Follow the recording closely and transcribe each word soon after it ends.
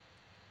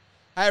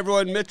Hi,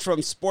 everyone. Mitch from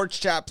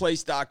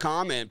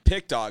SportsChatPlace.com and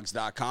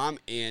PickDogs.com,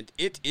 and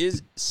it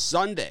is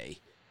Sunday,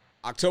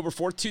 October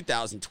 4th,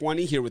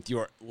 2020, here with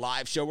your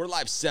live show. We're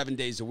live 7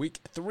 days a week,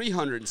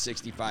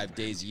 365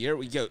 days a year.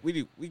 We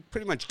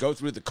pretty much go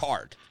through the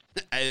card,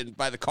 and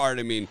by the card,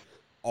 I mean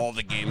all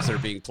the games that are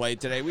being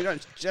played today. We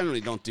generally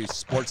don't do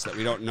sports that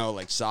we don't know,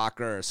 like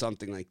soccer or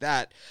something like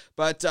that,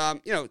 but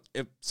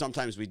if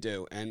sometimes we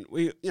do, and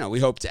we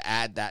hope to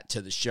add that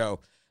to the show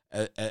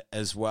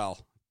as well.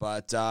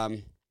 But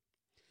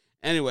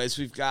anyways,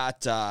 we've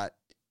got, 2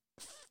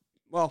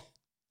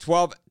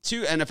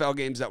 NFL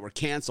games that were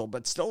canceled,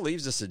 but still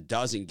leaves us a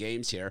dozen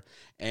games here.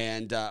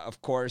 And,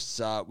 of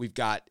course, we've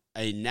got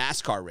a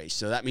NASCAR race,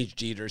 so that means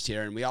Jeter's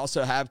here. And we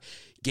also have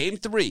Game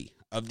 3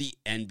 of the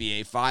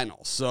NBA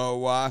Finals.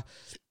 So, a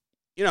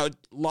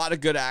lot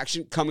of good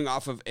action coming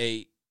off of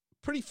a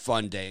pretty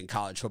fun day in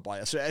college football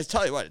yesterday. I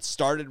tell you what, it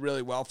started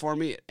really well for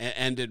me. It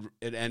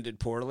ended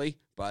poorly,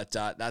 but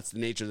that's the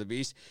nature of the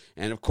beast.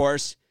 And, of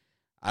course,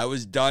 I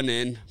was done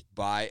in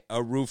by a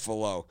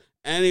Ruffalo.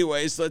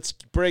 Anyways, let's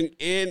bring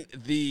in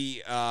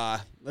the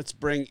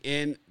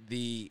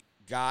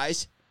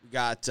guys. We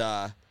got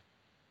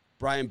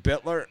Brian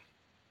Bitler,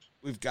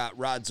 we've got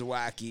Rod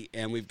Zawacki,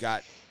 and we've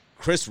got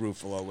Chris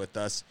Ruffalo with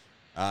us.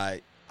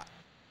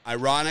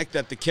 Ironic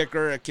that the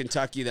kicker at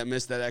Kentucky that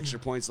missed that extra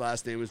point's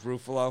last name was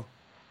Ruffalo.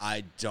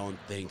 I don't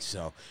think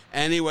so.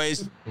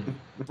 Anyways,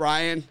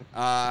 Brian,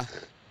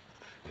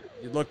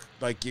 you look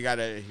like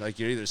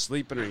you're either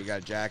sleeping or you got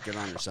a jacket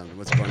on or something.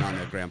 What's going on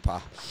there, Grandpa?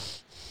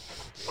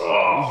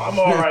 Oh, I'm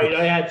all right.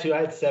 I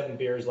had 7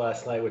 beers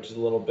last night, which is a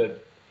little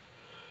bit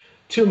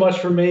too much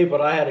for me,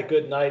 but I had a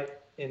good night.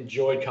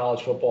 Enjoyed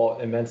college football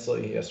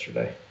immensely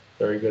yesterday.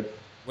 Very good.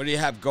 What do you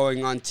have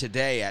going on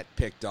today at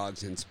Pick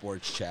Dogs and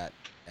Sports Chat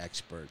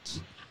Experts?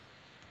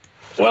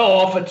 Well,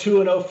 off a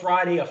 2-0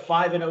 Friday, a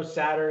 5-0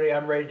 Saturday.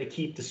 I'm ready to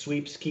keep the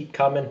sweeps keep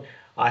coming.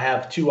 I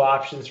have 2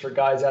 options for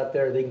guys out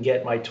there. They can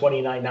get my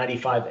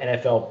 $29.95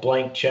 NFL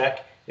blank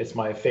check. It's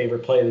my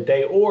favorite play of the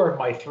day, or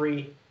my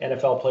 3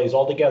 NFL plays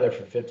all together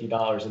for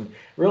 $50. And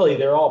really,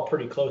 they're all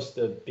pretty close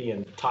to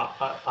being top.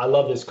 I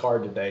love this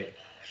card today.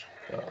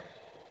 So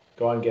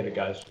go on and get it,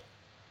 guys.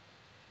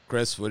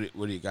 Chris, what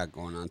do you got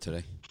going on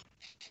today?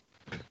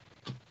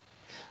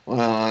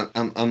 Well,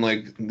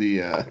 unlike the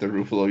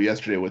Ruffalo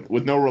yesterday,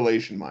 with no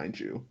relation, mind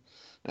you,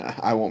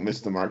 I won't miss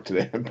the mark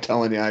today. I'm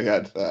telling you, I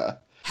got.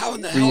 How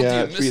in the hell do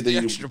you miss the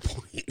extra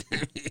point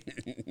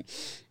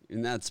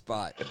in that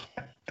spot?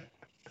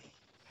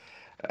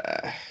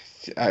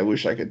 I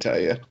wish I could tell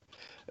you.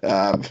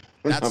 Something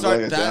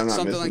like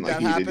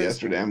that happens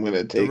yesterday. I'm going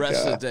to take the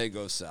rest of the day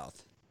goes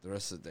south. The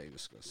rest of the day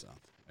just goes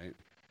south, right?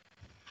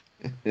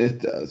 It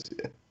does,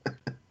 yeah.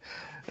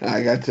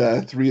 I got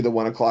 3 of the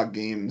 1 o'clock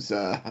games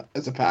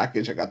as a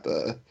package. I got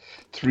the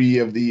 3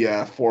 of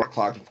the 4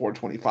 o'clock to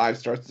 4:25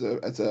 starts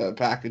as a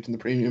package in the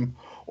premium.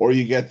 Or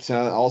you get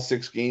all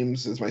 6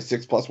 games as my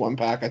 6+1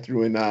 pack. I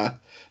threw in a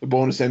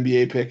bonus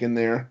NBA pick in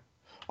there,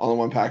 all in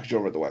one package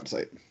over at the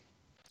website.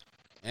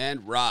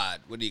 And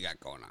Rod, what do you got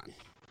going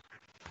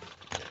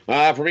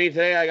on? For me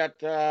today, I got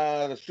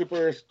the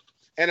Super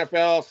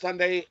NFL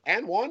Sunday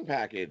and 1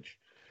 package.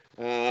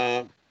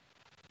 I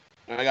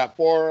got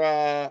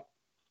 4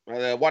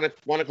 the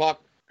 1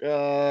 o'clock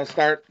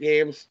start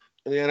games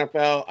in the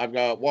NFL. I've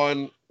got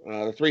 1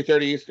 the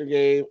 3:30 Eastern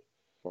game,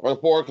 or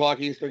the 4 o'clock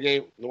Eastern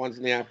game, the ones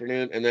in the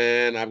afternoon, and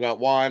then I've got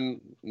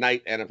 1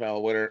 night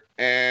NFL winner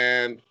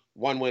and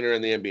 1 winner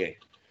in the NBA.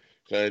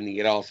 So then you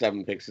get all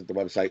 7 picks at the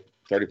website,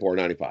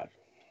 $34.95.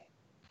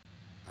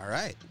 All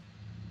right.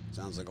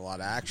 Sounds like a lot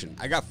of action.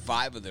 I got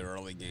 5 of the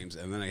early games,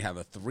 and then I have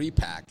a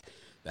 3-pack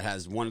that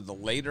has one of the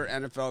later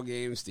NFL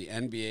games, the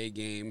NBA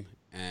game,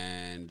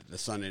 and the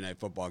Sunday Night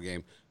Football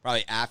game.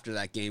 Probably after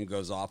that game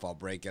goes off, I'll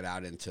break it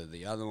out into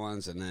the other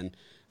ones. And then,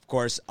 of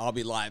course, I'll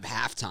be live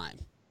halftime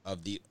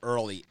of the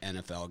early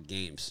NFL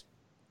games.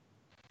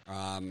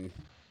 Maybe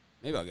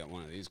I'll get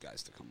one of these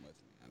guys to come with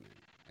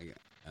me.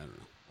 I don't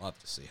know. We'll have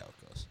to see how it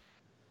goes.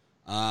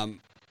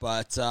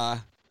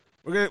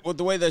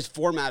 The way the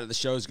format of the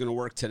show is going to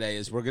work today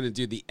is we're going to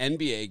do the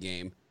NBA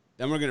game,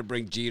 then we're going to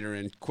bring Jeter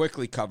in,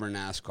 quickly cover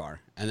NASCAR,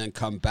 and then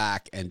come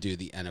back and do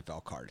the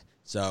NFL card.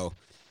 So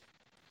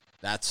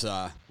that's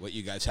what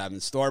you guys have in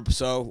store.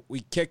 So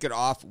we kick it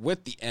off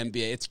with the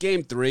NBA. It's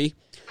Game 3.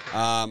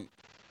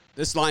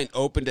 This line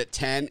opened at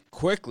 10,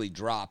 quickly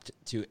dropped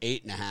to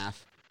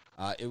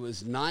 8.5. It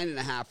was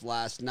 9.5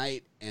 last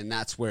night, and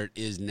that's where it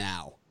is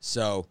now.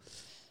 So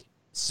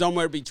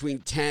somewhere between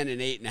 10 and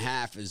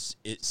 8.5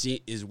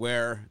 is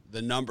where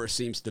the number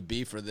seems to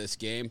be for this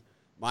game.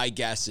 My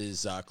guess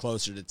is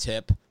closer to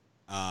tip.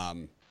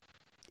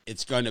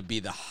 It's going to be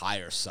the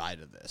higher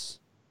side of this.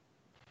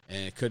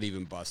 And it could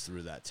even bust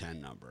through that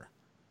 10 number.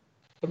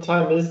 What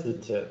time is the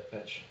tip,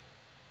 Mitch?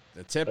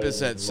 The tip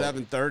is at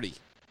 7:30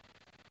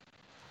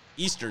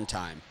 Eastern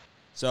time.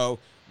 So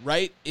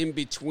right in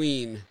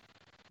between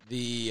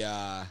the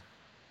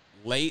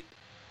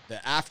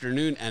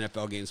afternoon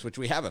NFL games, which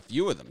we have a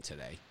few of them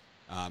today.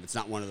 It's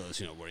not one of those,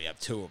 where you have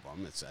 2 of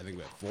them. I think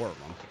we have 4 of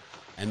them.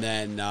 And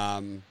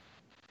then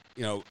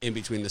in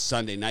between the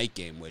Sunday night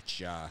game, which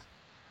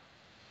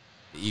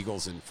the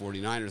Eagles and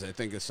 49ers, I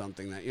think is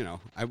something that,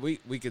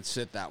 we could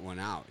sit that one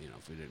out,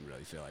 if we didn't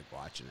really feel like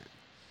watching it.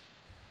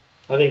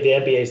 I think the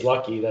NBA's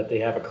lucky that they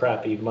have a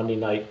crappy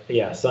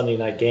Sunday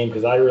night game,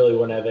 because I really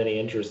wouldn't have any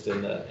interest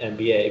in the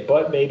NBA.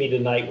 But maybe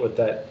tonight with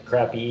that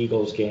crappy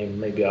Eagles game,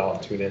 maybe I'll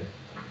tune in.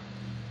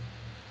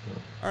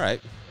 All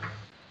right.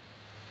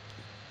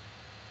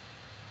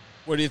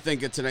 What do you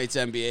think of tonight's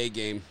NBA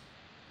game?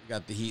 We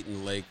got the Heat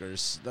and the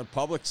Lakers. The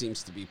public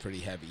seems to be pretty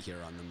heavy here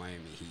on the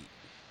Miami Heat.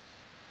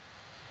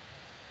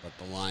 But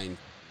the line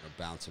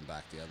bouncing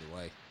back the other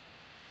way.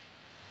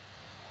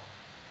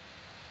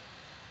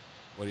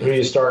 Who are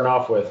you starting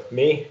off with?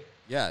 Me?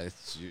 Yeah,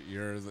 it's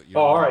you're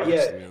all right,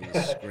 yeah.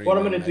 What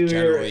I'm going to do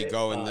generally here,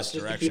 go in this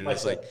direction.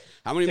 It's like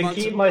how many months?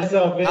 To keep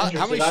myself interested,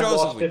 how many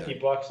shows have we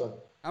 $50 on.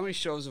 How many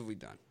shows have we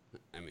done?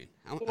 I mean,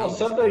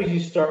 sometimes you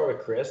start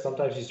with Chris,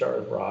 sometimes you start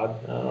with Rod.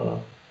 I don't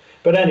know,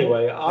 but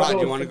anyway, Rod,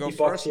 you want to go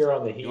first? Here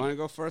on the Heat. You want to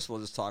go first? We'll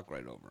just talk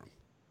right over him.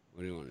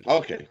 What do you want to do?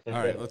 Okay. All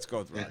right, let's go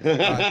with Rod.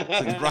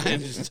 Since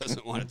Brian just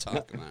doesn't want to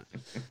talk about it.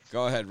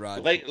 Go ahead,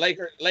 Rod.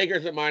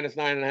 Lakers at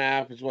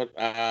 -9.5 is what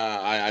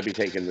I'd be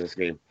taking this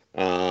game.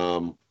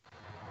 The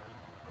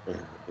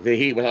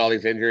Heat with all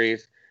these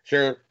injuries,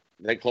 sure,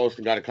 they closed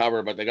and got a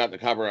cover, but they got the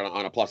cover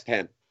on a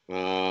 +10.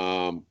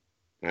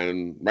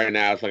 And right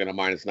now it's looking at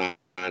 -9.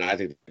 I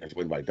think they're going to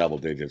win by double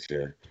digits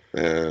here.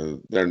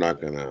 They're not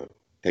going to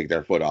take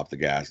their foot off the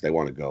gas. They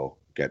want to go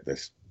get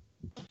this.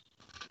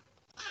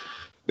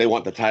 They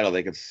want the title.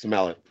 They can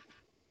smell it.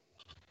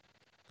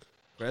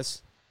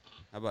 Chris,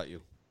 how about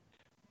you?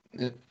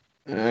 I'm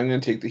going to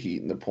take the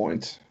Heat and the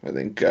points. I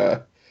think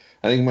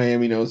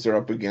Miami knows they're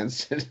up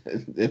against it.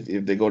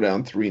 if they go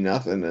down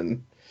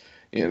 3-0,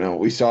 and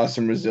we saw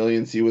some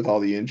resiliency with all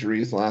the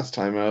injuries last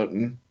time out,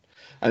 and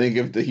I think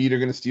if the Heat are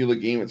going to steal a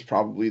game, it's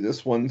probably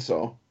this one.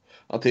 So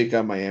I'll take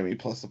Miami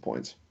plus the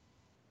points.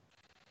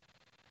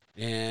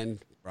 And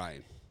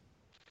Brian.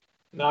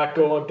 Not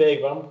going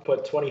big, but I'm going to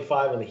put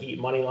 25 on the Heat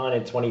money line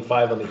and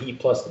 25 on the Heat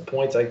plus the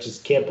points. I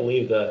just can't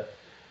believe the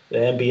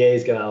NBA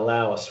is going to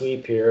allow a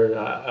sweep here.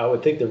 I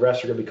would think the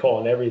refs are going to be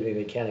calling everything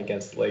they can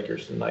against the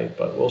Lakers tonight,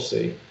 but we'll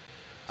see.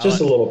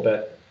 Just a little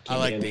bit. I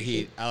like the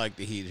Heat. I like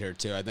the Heat here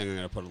too. I think I'm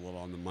going to put a little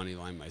on the money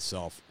line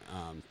myself.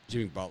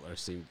 Jimmy Butler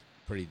seemed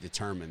pretty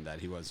determined that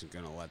he wasn't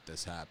going to let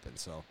this happen.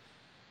 So,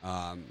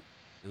 and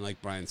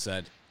like Brian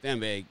said, the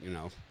NBA,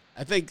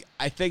 I think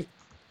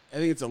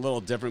it's a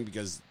little different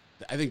because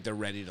I think they're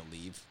ready to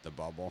leave the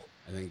bubble.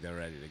 I think they're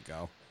ready to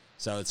go.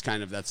 So it's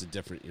that's a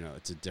different,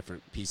 it's a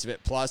different piece of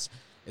it. Plus,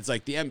 it's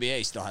like the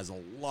NBA still has a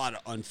lot of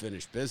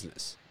unfinished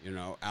business,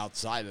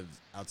 outside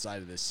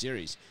of this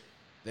series.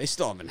 They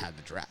still haven't had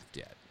the draft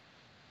yet.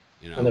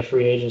 And the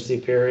free agency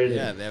period.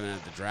 Yeah, they haven't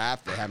had the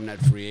draft. They haven't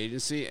had free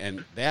agency,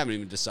 and they haven't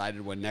even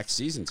decided when next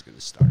season's going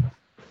to start.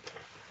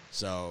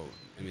 So,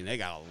 they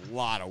got a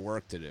lot of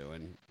work to do,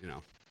 and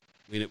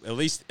at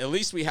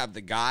least we have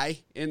the guy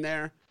in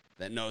there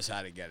that knows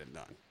how to get it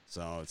done.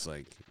 So it's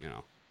like,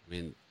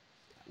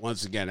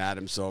 once again,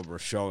 Adam Silver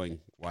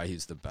showing why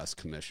he's the best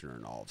commissioner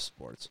in all of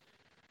sports.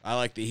 I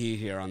like the Heat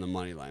here on the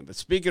money line. But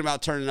speaking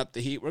about turning up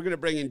the Heat, we're going to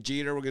bring in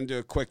Jeter. We're going to do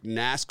a quick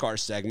NASCAR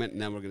segment,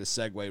 and then we're going to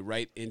segue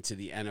right into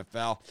the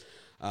NFL.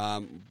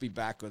 Be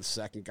back with a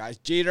second, guys.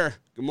 Jeter,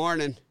 good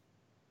morning.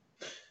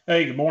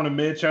 Hey, good morning,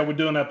 Mitch. How we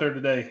doing out there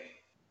today?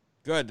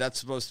 Good. That's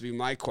supposed to be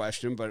my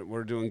question, but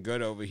we're doing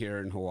good over here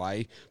in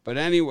Hawaii. But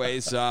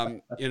anyways,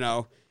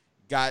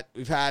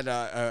 we've had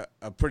a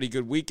pretty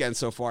good weekend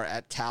so far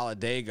at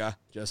Talladega,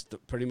 just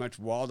pretty much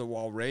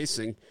wall-to-wall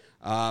racing.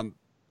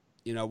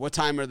 What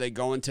time are they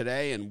going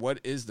today, and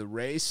what is the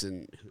race,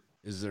 and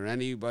is there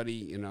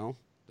anybody,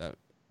 that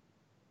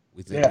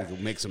we think we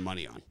can make some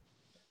money on?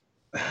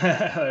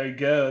 There you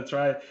go. That's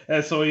right.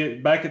 So we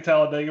back at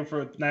Talladega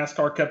for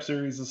NASCAR Cup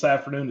Series this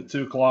afternoon at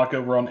 2:00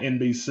 over on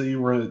NBC.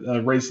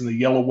 We're racing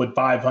the Yellowwood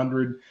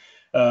 500,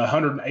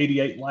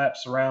 188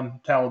 laps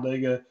around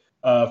Talladega.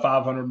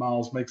 500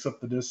 miles makes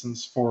up the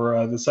distance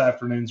for this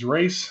afternoon's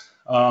race.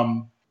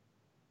 Of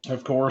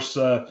course,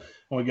 when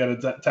we go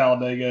to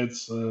Talladega,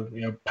 it's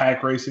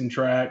pack racing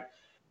track.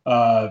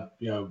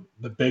 The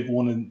big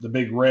one and the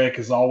big wreck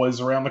is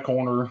always around the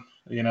corner.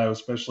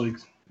 Especially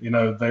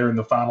there in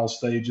the final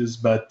stages.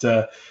 But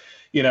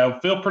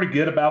feel pretty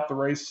good about the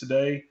race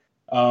today.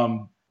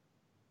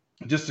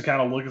 Just to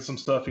kind of look at some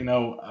stuff, kind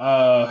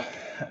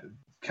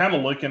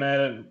of looking at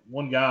it,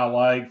 one guy I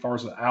like as far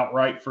as the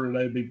outright for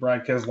today would be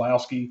Brad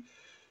Keselowski.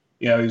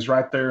 He's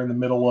right there in the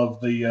middle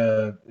of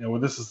the,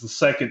 this is the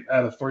second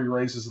out of 3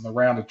 races in the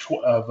round of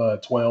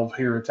 12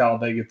 here at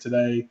Talladega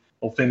today.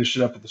 We'll finish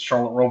it up at the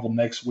Charlotte Roval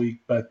next week,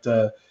 but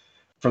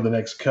for the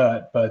next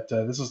cut. But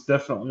this is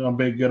definitely going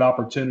to be a good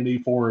opportunity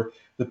for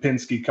the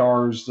Penske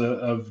cars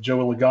of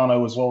Joey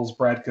Logano as well as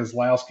Brad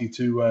Keselowski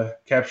to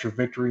capture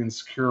victory and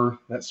secure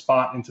that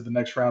spot into the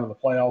next round of the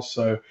playoffs.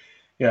 So,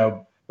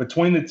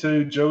 between the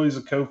two, Joey's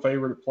a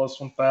co-favorite at plus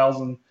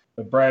 1,000.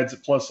 but Brad's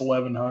at plus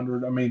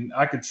 1,100. I mean,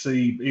 I could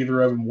see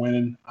either of them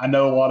winning. I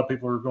know a lot of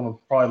people are going to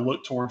probably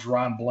look towards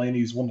Ryan Blaney.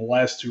 He's won the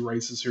last 2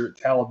 races here at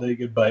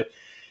Talladega, but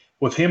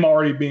with him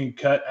already being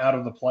cut out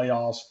of the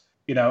playoffs,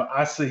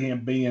 I see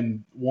him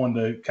being one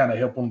to kind of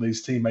help one of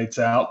these teammates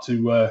out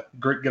to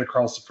get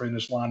across the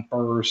finish line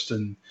first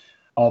and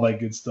all that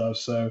good stuff.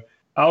 So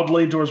I would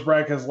lean towards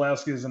Brad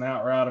Keselowski as an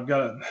outright. I've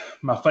got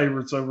my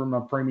favorites over in my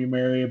premium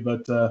area,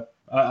 but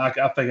I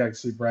think I can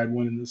see Brad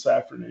winning this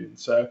afternoon.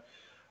 So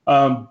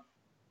kind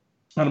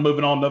of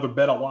moving on, another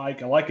bet I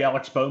like. I like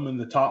Alex Bowman,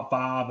 the top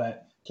 5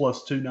 at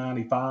plus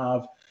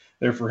 295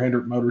 there for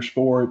Hendrick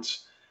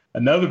Motorsports.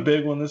 Another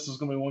big one, this is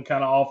going to be one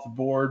kind of off the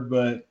board,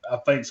 but I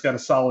think it's got a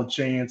solid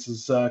chance,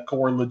 is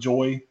Corey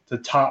LaJoie to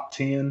top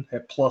 10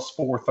 at plus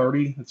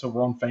 430. It's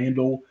over on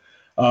FanDuel.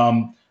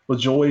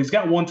 LaJoie, he's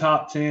got one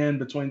top 10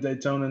 between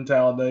Daytona and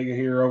Talladega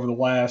here over the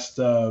last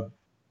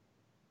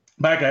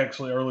back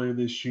actually earlier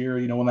this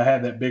year, when they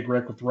had that big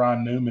wreck with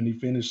Ryan Newman. He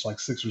finished like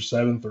 6th or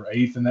 7th or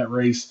 8th in that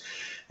race.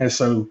 And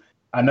so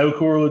I know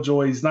Corey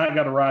LaJoie, he's not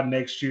got to ride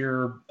next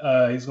year.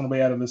 He's going to be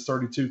out of this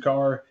 32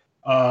 car.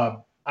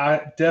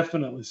 I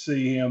definitely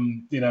see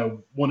him,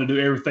 want to do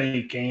everything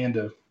he can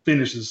to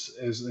finish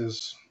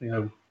as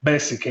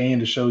best he can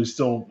to show he's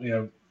still,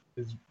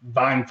 is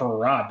vying for a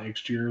ride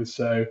next year.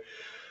 So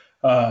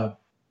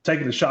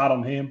taking a shot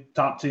on him,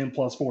 top 10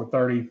 plus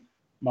 430,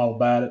 I'm all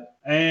about it.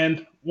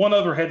 And one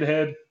other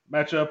head-to-head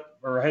matchup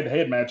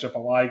I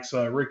like is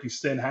Ricky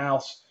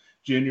Stenhouse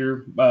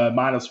Jr.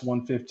 Minus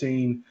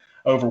 115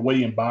 over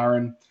William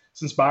Byron.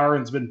 Since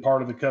Byron's been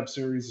part of the Cup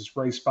Series, it's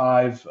race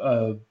 5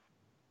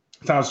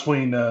 times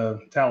between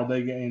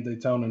Talladega and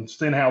Daytona. And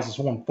Stenhouse has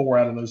won 4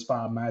 out of those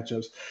 5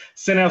 matchups.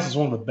 Stenhouse is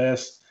one of the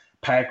best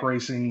pack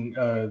racing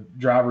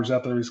drivers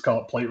out there. He's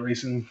called plate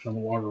racing, no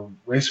longer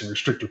racing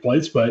restrictor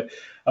plates, but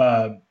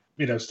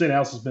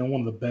Stenhouse has been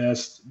one of the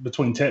best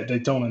between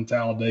Daytona and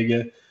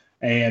Talladega.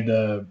 And,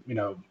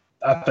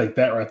 I think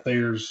that right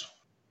there is,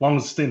 as long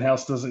as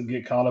Stenhouse doesn't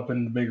get caught up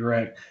in the big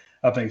wreck,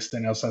 I think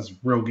Stenhouse has a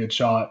real good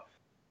shot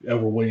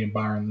over William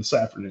Byron this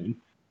afternoon.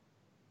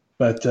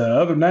 But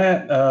other than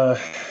that,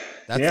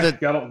 that's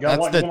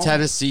the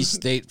Tennessee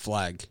state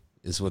flag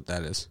is what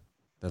that is.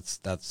 That's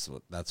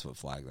what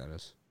flag that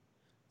is.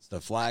 It's the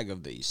flag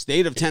of the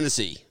state of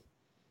Tennessee.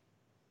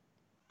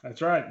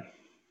 That's right.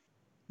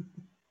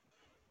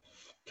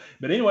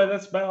 But anyway,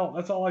 that's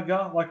all I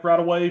got. Like right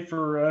away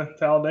for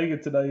Talladega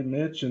today,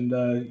 Mitch, and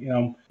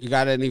You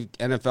got any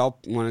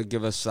NFL? Want to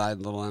give us a side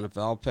little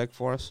NFL pick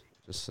for us?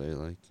 Just say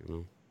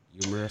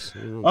humorous.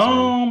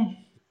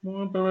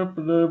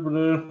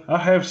 I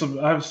have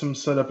some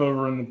set up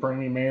over in the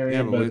premium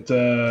area, but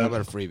how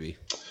about a freebie?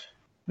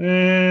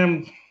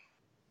 2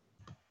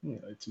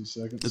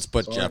 seconds. Let's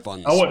put Jeff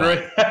on the spot. Wasn't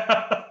ready.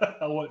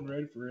 I wasn't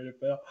ready for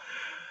NFL.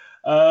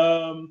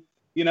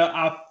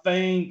 I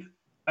think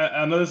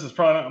I know this is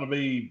probably not going to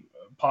be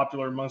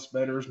popular amongst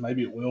bettors.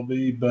 Maybe it will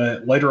be,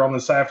 but later on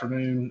this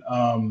afternoon,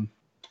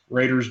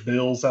 Raiders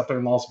Bills out there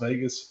in Las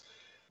Vegas.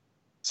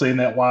 Seeing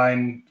that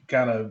line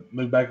kind of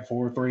move back and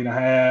forth,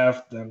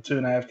 3.5, then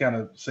 2.5, kind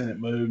of seeing it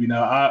move.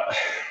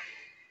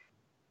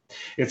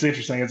 It's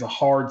interesting. It's a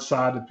hard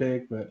side to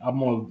pick, but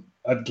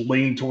I'd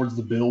lean towards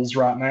the Bills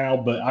right now,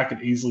 but I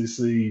could easily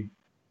see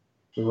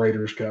the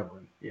Raiders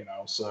covering,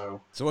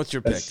 So what's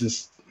your pick?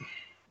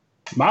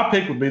 My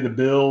pick would be the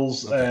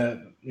Bills at,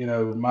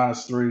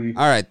 minus 3.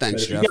 All right.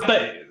 Thanks, Jeff.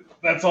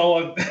 That's all.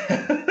 All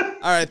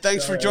right.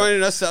 Thanks for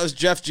joining us. That was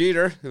Jeff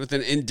Jeter with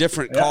an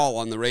indifferent call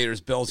on the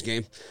Raiders-Bills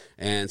game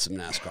and some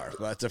NASCAR.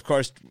 But, of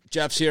course,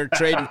 Jeff's here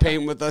trading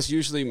paint with us,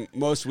 usually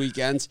most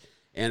weekends.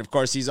 And, of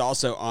course, he's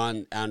also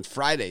on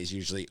Fridays,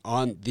 usually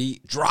on the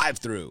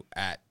drive-thru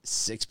at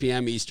 6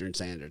 p.m. Eastern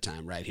Standard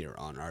Time right here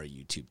on our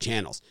YouTube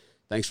channels.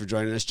 Thanks for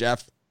joining us,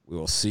 Jeff. We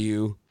will see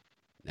you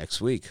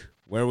next week.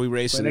 Where are we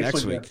racing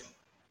next week?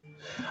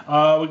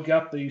 We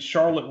got the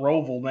Charlotte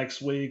Roval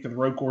next week at the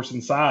road course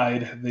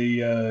inside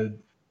the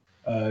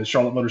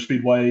Charlotte Motor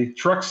Speedway.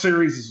 Truck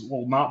Series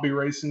will not be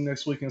racing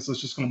next weekend, so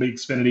it's just going to be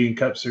Xfinity and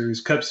Cup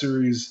Series. Cup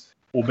Series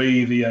will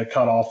be the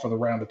cutoff for the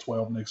round of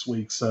 12 next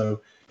week.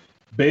 So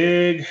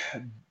big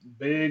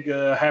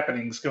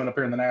happenings coming up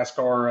here in the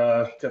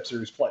NASCAR Cup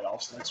Series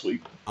playoffs next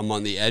week. I'm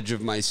on the edge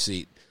of my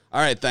seat. All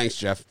right, thanks,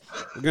 Jeff.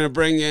 We're going to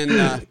bring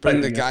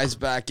the guys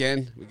back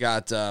in. We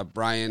got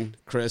Brian,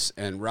 Chris,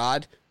 and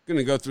Rod. We're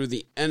going to go through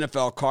the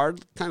NFL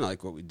card, kind of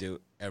like what we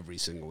do every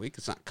single week.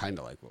 It's not kind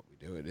of like what we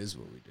do. It is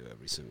what we do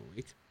every single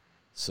week.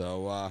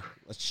 So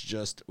let's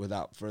just,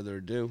 without further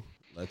ado,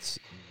 let's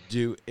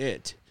do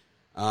it.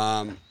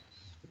 Let's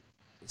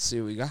see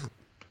what we got.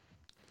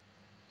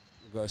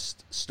 We'll go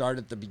start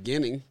at the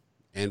beginning,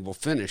 and we'll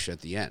finish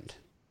at the end.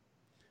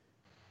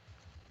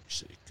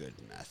 Actually, a good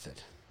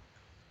method.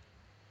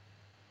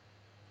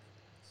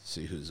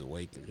 See who's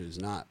awake and who's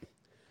not.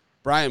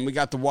 Brian, we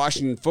got the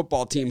Washington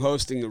football team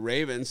hosting the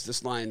Ravens.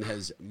 This line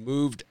has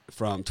moved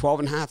from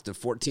 12.5 to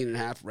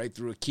 14.5, right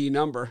through a key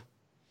number.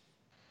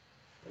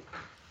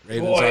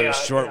 Ravens on a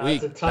short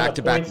week,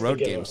 back-to-back road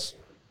games.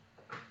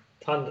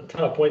 ton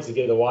of points to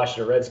give the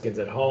Washington Redskins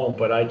at home,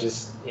 but I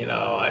just,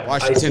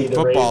 I see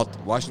the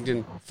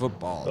Washington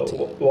football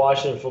team.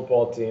 Washington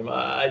football team.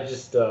 I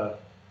just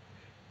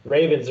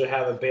Ravens are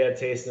have a bad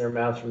taste in their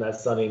mouth from that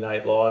Sunday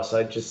night loss.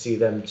 I just see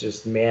them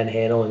just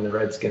manhandling the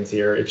Redskins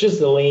here. It's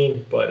just a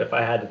lean, but if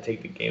I had to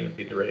take the game, it'd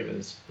be the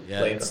Ravens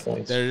playing the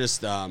points. They're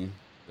just the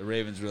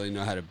Ravens really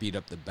know how to beat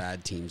up the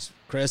bad teams.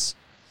 Chris,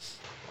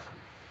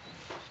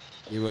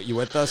 you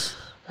with us?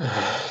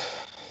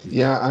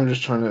 Yeah, I'm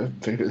just trying to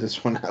figure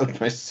this one out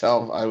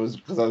myself.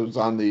 Because I was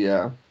on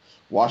the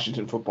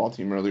Washington football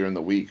team earlier in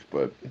the week,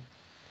 but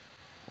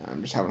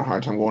I'm just having a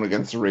hard time going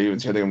against the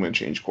Ravens here. I think I'm going to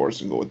change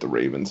course and go with the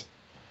Ravens.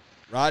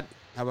 Rod,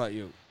 how about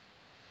you?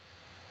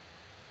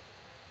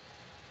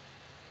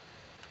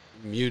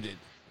 Muted.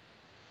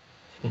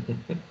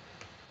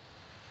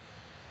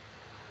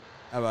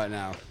 How about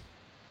now?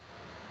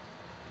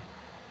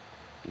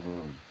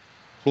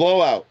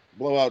 Blowout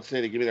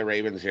city. Give me the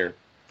Ravens here.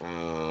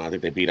 I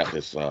think they beat up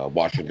this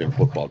Washington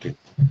football team.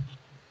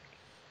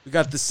 We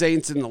got the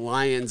Saints and the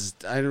Lions.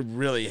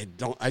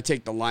 I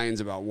take the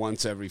Lions about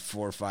once every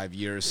 4 or 5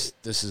 years.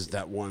 This is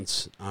that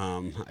once.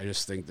 I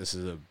just think this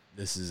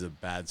is a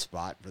bad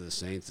spot for the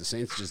Saints. The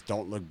Saints just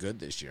don't look good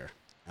this year.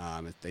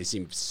 They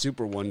seem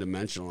super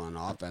one-dimensional on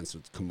offense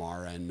with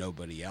Kamara and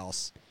nobody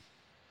else.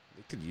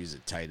 They could use a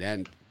tight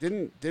end.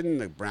 Didn't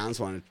the Browns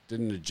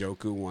didn't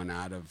Njoku want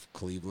out of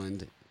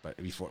Cleveland, but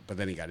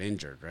then he got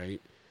injured,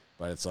 right?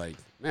 But it's like,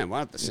 man, why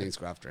don't the Saints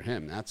go after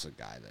him? That's a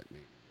guy that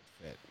maybe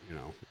would fit, in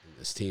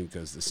this team,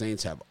 because the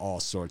Saints have all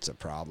sorts of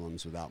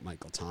problems without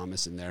Michael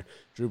Thomas in there.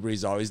 Drew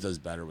Brees always does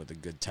better with a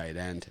good tight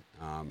end.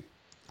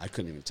 I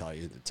couldn't even tell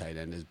you who the tight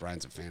end is.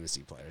 Brian's a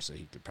fantasy player, so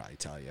he could probably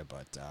tell you.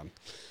 But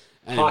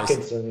anyways.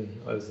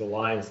 Hawkinson was the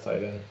Lions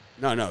tight end.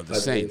 No, the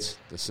Saints.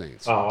 The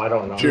Saints. Oh, I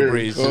don't know. Drew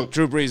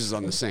Brees is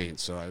on the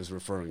Saints, so I was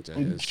referring to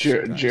his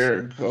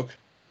Jared Cook.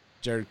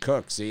 Jared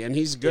Cook, see, and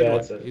he's a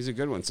good one. He's a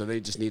good one, so they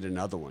just need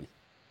another one.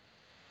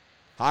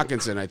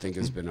 Hawkinson, I think,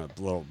 has been a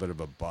little bit of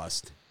a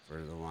bust for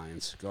the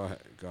Lions. Go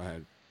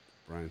ahead,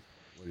 Brian.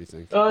 What do you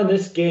think? In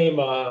this game,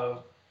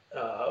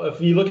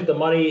 if you look at the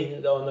money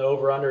on the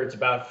over-under, it's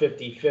about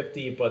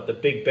 50-50, but the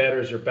big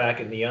bettors are back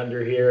in the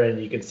under here, and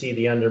you can see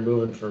the under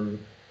moving from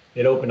 –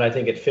 it opened, I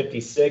think, at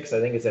 56. I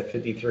think it's at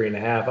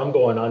 53.5. I'm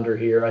going under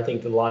here. I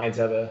think the Lions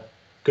have a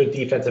good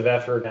defensive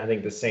effort, and I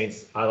think the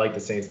Saints – I like the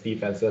Saints'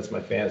 defense. That's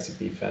my fantasy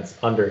defense.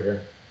 Under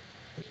here.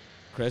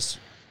 Chris?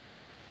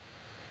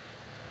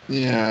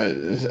 Yeah,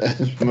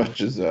 as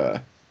much as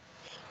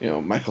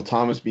Michael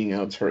Thomas being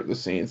out's hurt the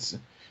Saints.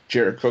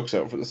 Jared Cook's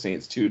out for the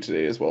Saints too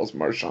today, as well as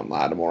Marshawn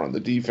Lattimore on the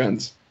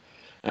defense.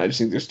 I just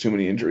think there's too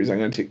many injuries. I'm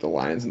going to take the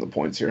Lions and the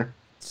points here.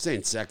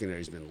 Saints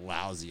secondary's been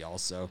lousy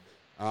also.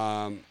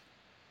 Well,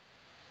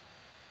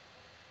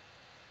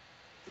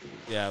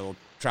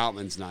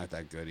 Troutman's not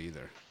that good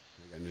either.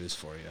 I got news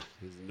for you.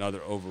 He's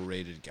another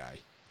overrated guy.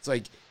 It's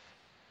like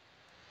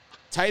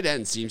tight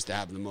end seems to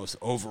have the most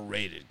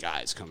overrated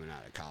guys coming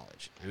out of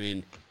college. I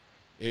mean,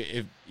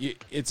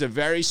 it's a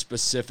very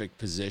specific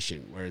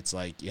position where it's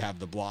like you have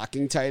the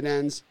blocking tight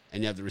ends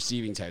and you have the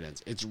receiving tight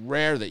ends. It's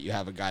rare that you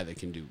have a guy that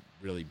can do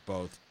really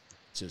both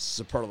to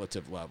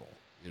superlative level.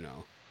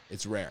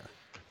 It's rare.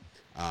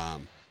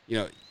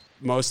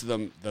 Most of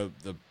them,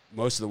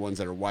 most of the ones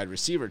that are wide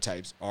receiver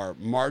types are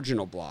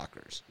marginal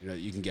blockers.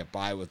 You can get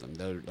by with them.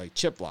 They're like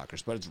chip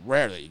blockers, but it's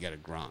rare that you get a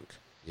Gronk.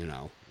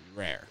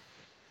 Rare.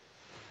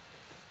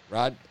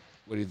 Rod,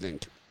 what do you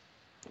think?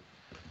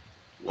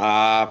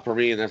 For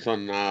me, this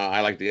one,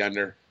 I like the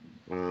under.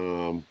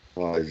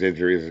 His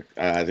injuries,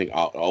 I think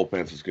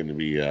offense is going to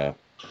be. I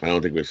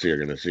don't think we're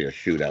going to see a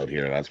shootout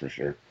here. That's for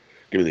sure.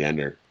 Give me the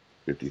under,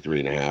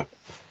 53.5.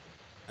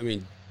 I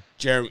mean,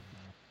 Drew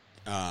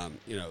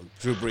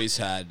Brees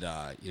had,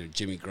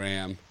 Jimmy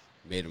Graham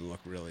made him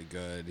look really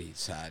good.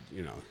 He's had,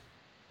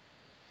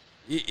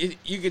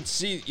 you could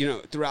see,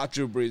 throughout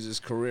Drew Brees'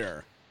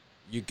 career,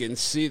 you can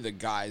see the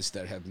guys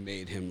that have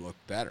made him look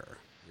better,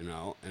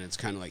 and it's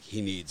kind of like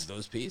he needs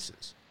those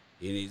pieces.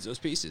 He needs those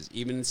pieces,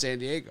 even in San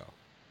Diego.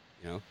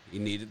 He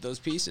needed those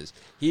pieces.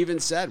 He even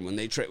said when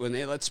they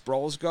let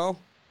Sproles go,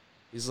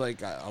 he's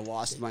like, I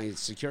lost my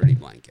security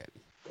blanket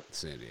in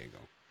San Diego.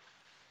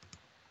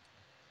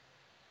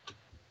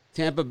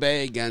 Tampa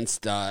Bay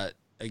against the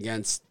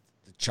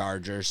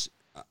Chargers.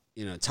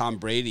 Tom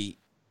Brady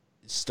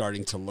is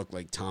starting to look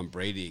like Tom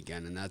Brady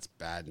again, and that's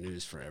bad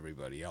news for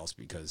everybody else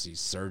because he's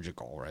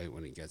surgical, right,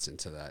 when he gets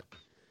into that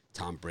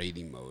Tom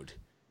Brady mode.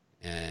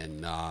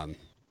 And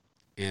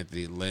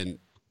Anthony Lynn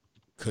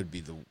could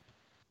be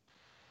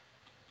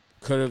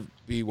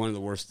one of the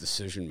worst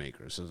decision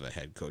makers as a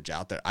head coach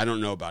out there. I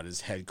don't know about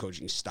his head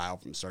coaching style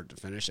from start to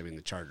finish. I mean,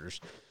 the Chargers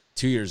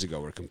 2 years ago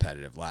were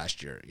competitive.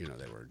 Last year,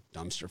 they were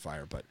dumpster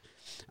fire. But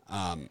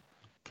I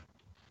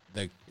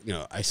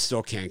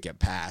still can't get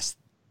past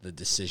the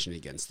decision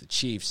against the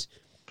Chiefs.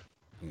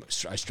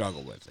 I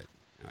struggle with it.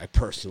 I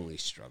personally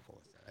struggle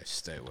with it. I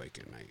stay awake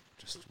at night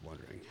just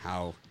wondering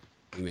how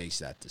he makes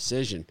that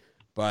decision.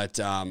 But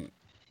I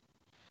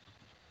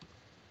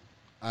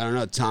don't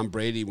know, Tom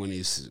Brady when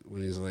he's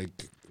like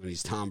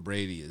he's Tom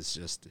Brady is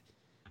just,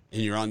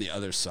 and you're on the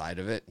other side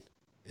of it.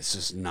 It's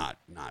just not.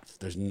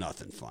 There's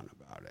nothing fun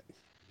about it.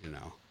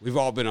 We've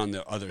all been on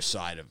the other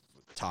side of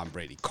Tom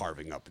Brady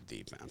carving up a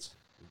defense.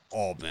 We've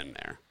all been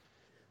there.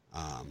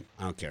 I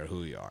don't care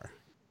who you are.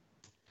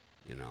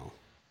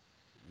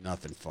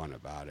 Nothing fun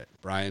about it.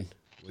 Brian,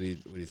 what are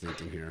you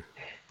thinking here?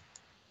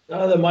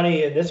 The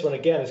money in this one,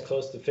 again, is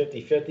close to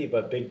 50-50,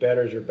 but big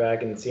bettors are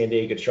back in the San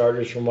Diego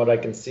Chargers from what I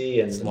can see.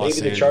 And maybe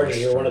the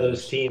Chargers are one of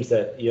those teams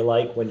that you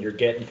like when you're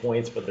getting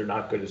points, but they're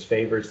not good as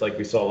favorites like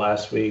we saw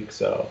last week.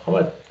 So I'm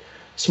a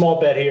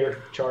small bet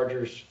here.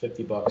 Chargers,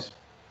 $50.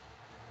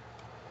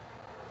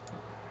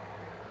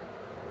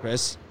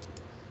 Chris?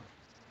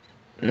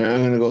 Yeah,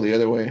 I'm going to go the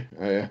other way.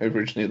 I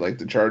originally liked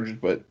the Chargers,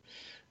 but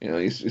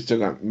you still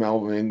got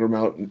Melvin Ingram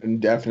out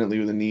indefinitely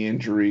with a knee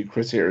injury.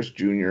 Chris Harris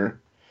Jr.,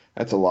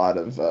 that's a lot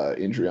of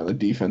injury on the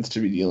defense to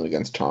be dealing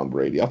against Tom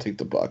Brady. I'll take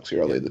the Bucs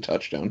here. I'll lay the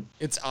touchdown.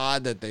 It's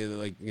odd that they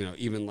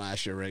even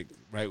last year, right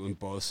when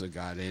Bosa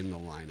got in the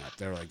lineup,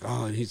 they're like,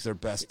 oh, and he's their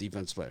best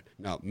defensive player.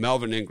 No,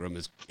 Melvin Ingram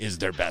is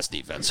their best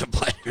defensive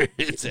player.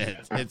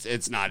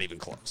 It's not even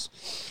close.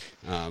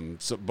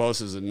 So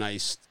Bosa's a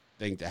nice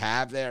thing to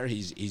have there. He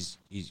has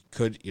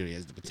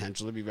the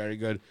potential to be very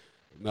good.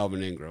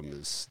 Melvin Ingram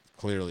is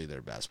clearly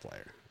their best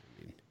player.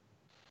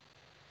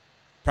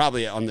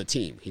 Probably on the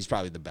team. He's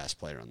probably the best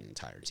player on the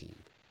entire team.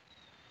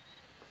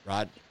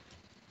 Rod?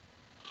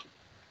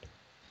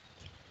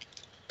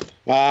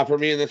 For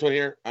me in this one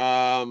here,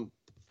 I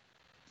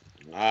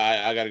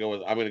got to go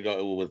with. I'm going to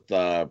go with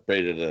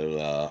Brady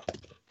to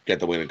get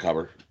the win and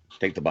cover.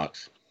 Take the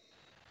Bucs.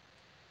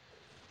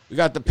 We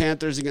got the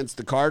Panthers against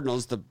the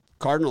Cardinals. The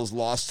Cardinals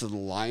lost to the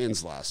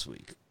Lions last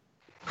week.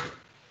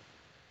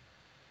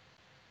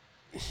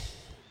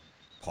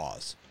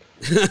 Pause.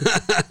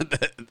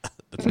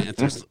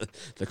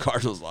 The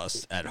Cardinals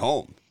lost at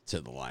home to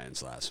the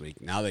Lions last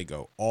week. Now they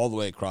go all the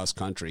way across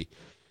country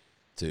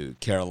to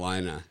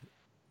Carolina.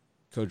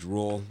 Coach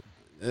Rule,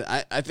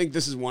 I think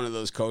this is one of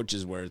those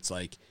coaches where it's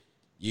like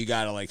you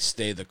got to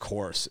stay the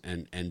course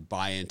and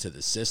buy into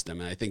the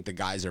system. And I think the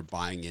guys are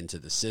buying into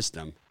the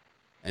system.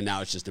 And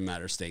now it's just a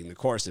matter of staying the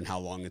course and how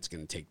long it's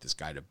going to take this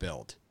guy to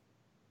build.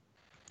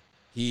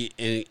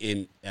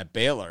 At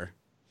Baylor,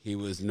 he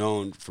was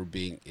known for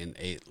being in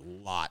a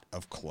lot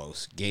of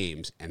close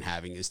games and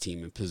having his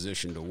team in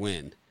position to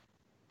win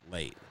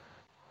late.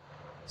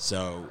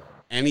 So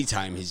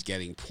anytime he's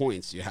getting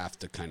points, you have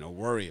to kind of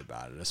worry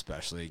about it,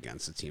 especially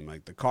against a team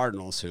like the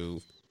Cardinals,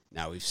 who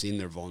now we've seen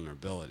their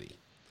vulnerability.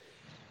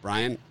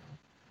 Brian?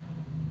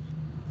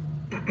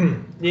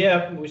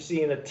 Yeah, we're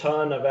seeing a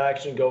ton of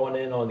action going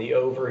in on the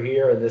over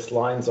here, and this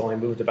line's only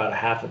moved about a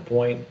half a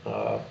point.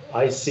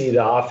 I see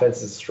the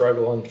offense is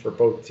struggling for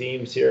both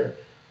teams here.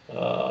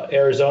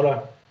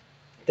 Arizona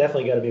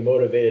definitely got to be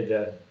motivated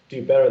to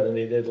do better than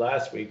they did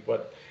last week,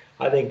 but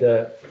I think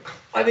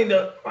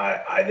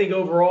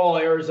overall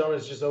Arizona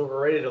is just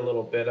overrated a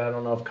little bit. I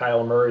don't know if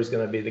Kyler Murray is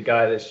going to be the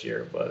guy this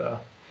year,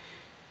 but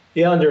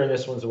the under in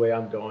this one's the way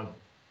I'm going.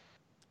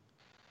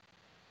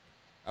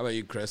 How about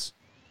you, Chris?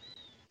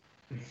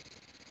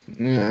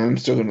 Yeah, I'm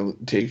still going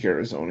to take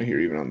Arizona here,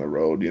 even on the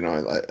road.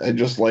 I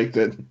just like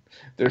that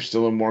they're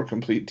still a more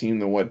complete team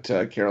than what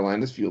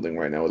Carolina's fielding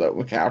right now without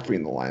McCaffrey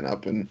in the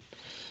lineup, and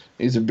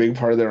he's a big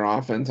part of their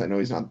offense. I know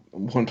he's not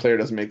one player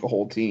doesn't make a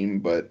whole team,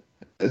 but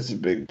it's a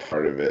big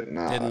part of it. And,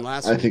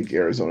 I think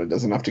Arizona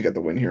does enough to get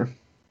the win here.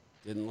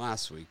 Didn't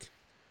last week.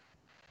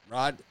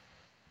 Rod?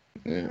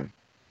 Yeah.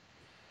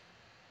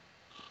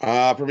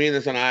 For me,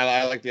 this one,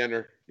 I like the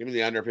under. Give me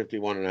the under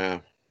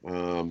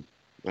 51.5.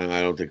 And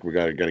I don't think we're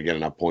going to get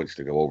enough points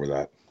to go over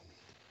that.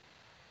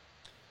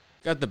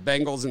 Got the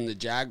Bengals and the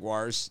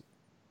Jaguars.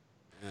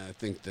 I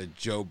think the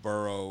Joe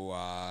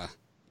Burrow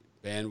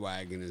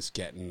bandwagon is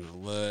getting a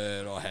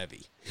little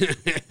heavy.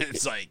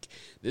 It's like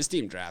this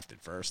team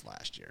drafted first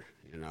last year,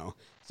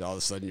 So all of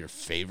a sudden you're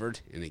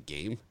favored in a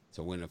game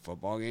to win a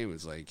football game.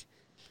 It's like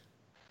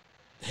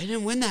they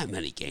didn't win that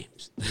many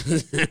games.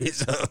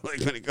 So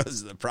when it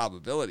goes to the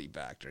probability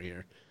factor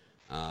here,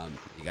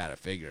 you got to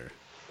figure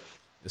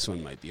this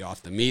one might be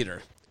off the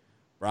meter.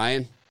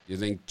 Brian, do you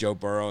think Joe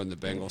Burrow and the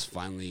Bengals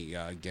finally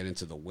get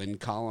into the win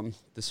column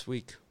this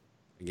week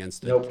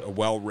against a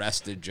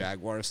well-rested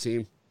Jaguars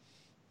team?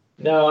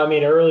 No, I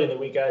mean, early in the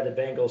week I had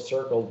the Bengals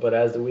circled, but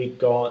as the week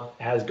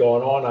has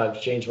gone on,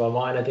 I've changed my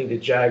mind. I think the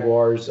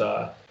Jaguars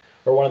are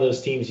one of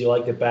those teams you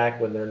like to back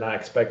when they're not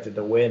expected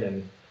to win,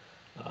 and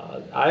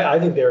I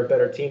think they're a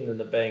better team than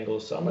the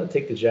Bengals, so I'm going to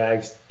take the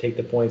Jags, take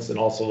the points, and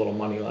also a little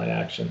money line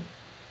action.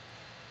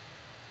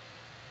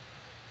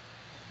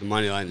 The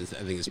money line is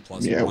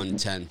plus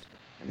 110.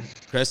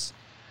 Chris?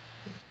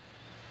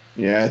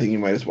 Yeah, I think you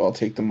might as well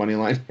take the money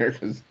line here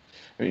because,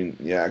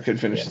 it could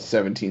finish at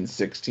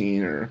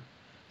 17-16 or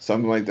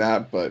something like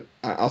that, but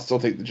I'll still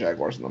take the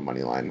Jaguars on the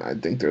money line. I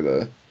think they're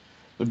the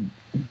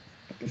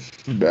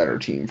better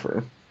team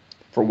for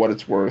what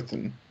it's worth.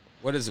 And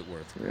what is it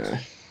worth?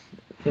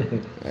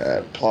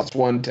 Yeah. Plus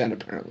 110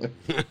 apparently.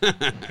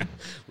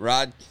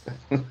 Rod?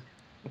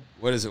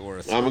 What is it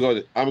worth? I'm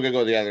gonna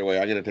go the other way.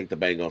 I'm gonna take the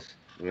Bengals.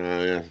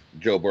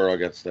 Joe Burrow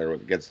gets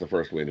the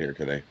first win here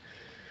today.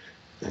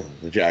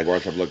 The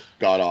Jaguars have looked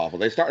god awful.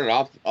 They started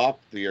off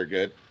the year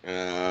good.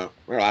 Their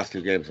last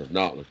 2 games have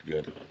not looked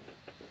good.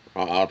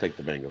 I'll take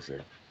the Bengals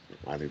here.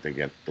 I think they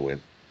get the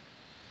win.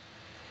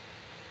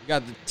 We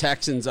got the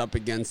Texans up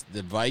against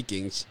the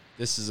Vikings.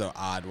 This is an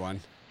odd one.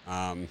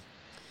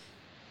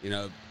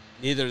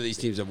 Neither of these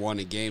teams have won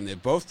a game.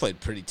 They've both played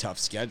pretty tough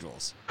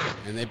schedules,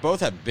 and they both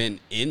have been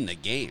in the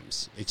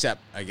games,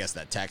 except, I guess,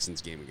 that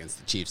Texans game against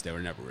the Chiefs. They were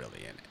never really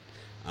in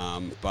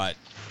it. But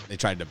they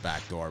tried to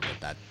backdoor,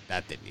 but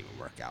that didn't even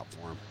work out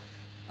for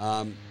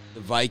them. The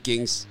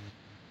Vikings,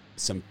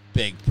 some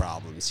big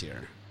problems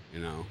here,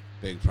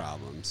 big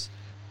problems.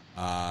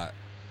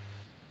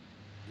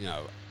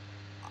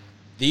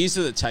 These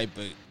are the type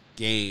of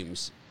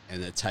games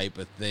and the type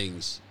of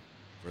things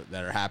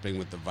that are happening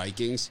with the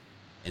Vikings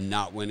and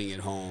not winning at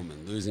home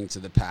and losing to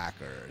the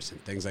Packers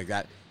and things like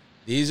that.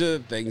 These are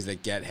the things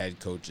that get head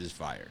coaches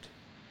fired.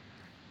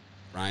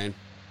 Ryan?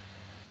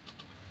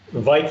 The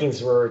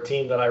Vikings were a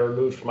team that I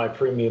removed from my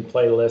premium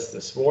playlist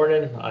this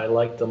morning. I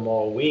liked them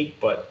all week,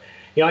 but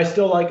I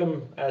still like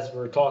them as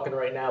we're talking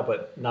right now,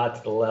 but not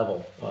to the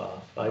level.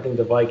 I think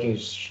the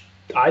Vikings,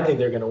 I think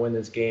they're going to win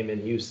this game in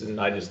Houston.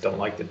 I just don't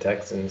like the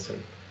Texans,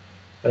 and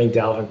I think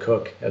Dalvin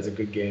Cook has a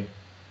good game.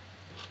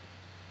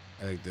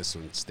 I think this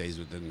one stays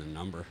within the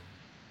number.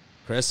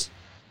 Chris?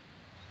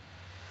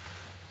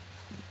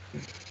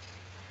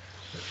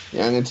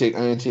 Yeah, I'm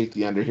gonna take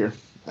the under here.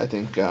 I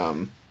think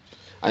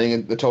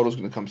the total's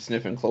gonna come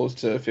sniffing close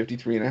to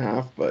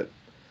 53.5, but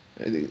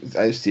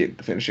I see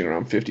it finishing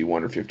around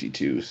 51 or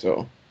 52.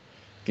 So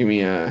give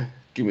me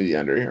the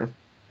under here.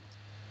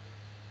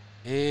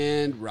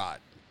 And Rod.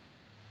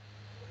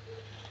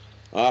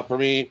 For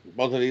me,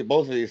 both of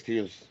these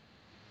teams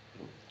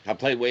have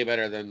played way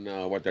better than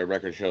what their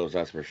record shows.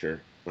 That's for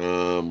sure.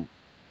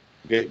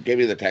 Give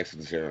me the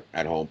Texans here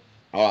at home.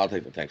 I'll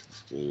take the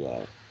Texans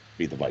to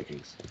beat the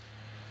Vikings.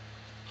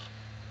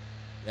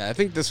 Yeah, I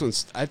think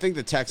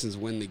the Texans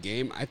win the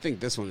game. I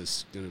think this one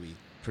is going to be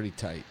pretty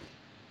tight.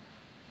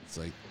 It's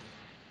like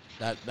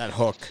that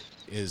hook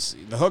is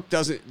the hook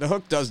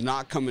does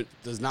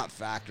not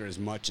factor as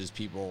much as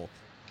people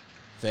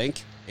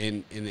think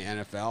in the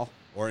NFL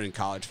or in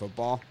college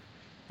football.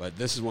 But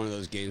this is one of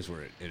those games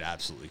where it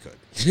absolutely could.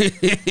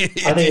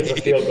 I think it's a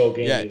field goal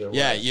game. Yeah, either way,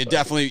 yeah, you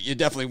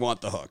definitely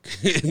want the hook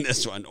in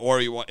this one, or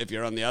if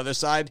you're on the other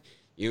side,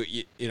 you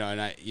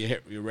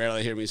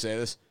rarely hear me say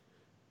this,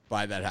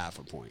 buy that half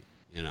a point.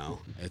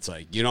 It's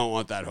like you don't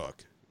want that hook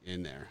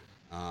in there.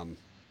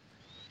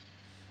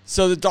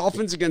 So the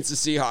Dolphins against the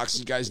Seahawks.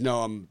 You guys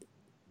know I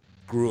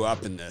grew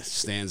up in the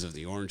stands of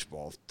the Orange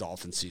Bowl.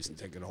 Dolphin season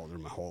ticket holder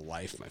my whole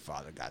life. My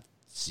father got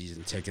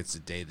season tickets the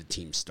day the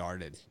team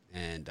started,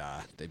 and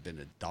they've been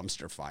a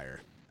dumpster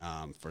fire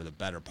for the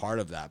better part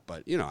of that.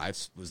 But, I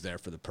was there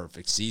for the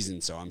perfect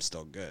season, so I'm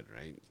still good,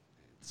 right?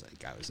 It's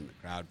like I was in the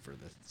crowd for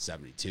the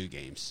 72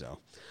 games, so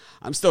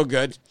I'm still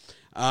good.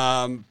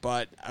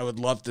 But I would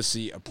love to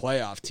see a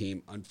playoff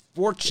team.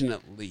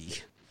 Unfortunately,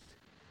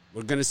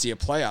 we're going to see a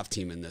playoff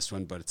team in this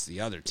one, but it's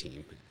the other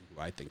team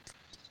who I think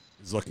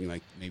is looking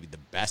like maybe the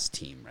best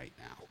team right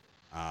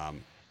now.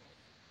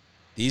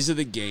 These are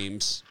the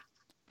games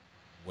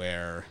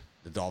where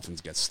the Dolphins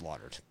get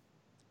slaughtered.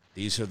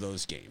 These are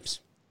those games.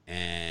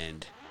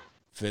 And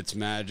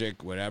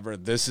Fitzmagic, whatever,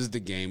 this is the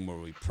game where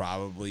we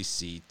probably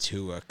see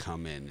Tua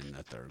come in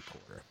the third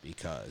quarter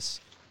because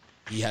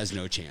he has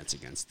no chance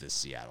against this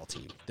Seattle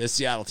team. This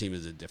Seattle team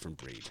is a different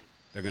breed.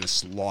 They're going to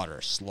slaughter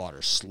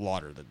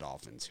the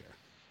Dolphins here.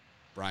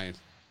 Brian?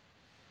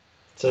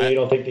 So you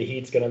don't think the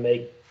Heat's going to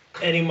make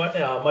any much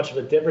of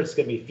a difference? It's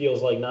going to be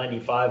feels like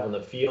 95 on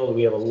the field.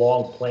 We have a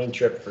long plane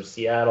trip for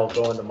Seattle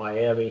going to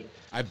Miami.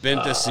 I've been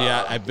to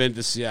Seattle. I've been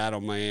to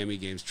Seattle, Miami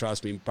games.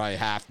 Trust me, probably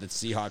half the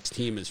Seahawks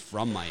team is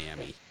from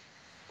Miami.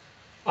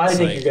 I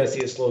think you're going to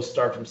see a slow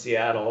start from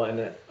Seattle,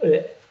 and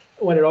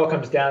when it all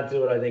comes down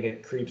to it, I think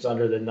it creeps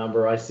under the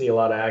number. I see a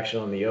lot of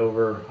action on the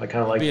over. I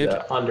kind of like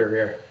the under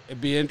here.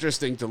 It'd be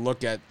interesting to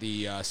look at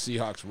the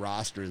Seahawks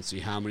roster and see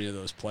how many of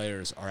those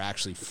players are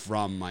actually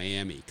from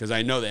Miami, because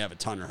I know they have a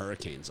ton of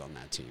Hurricanes on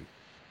that team,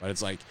 but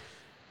it's like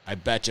I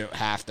bet you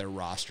half their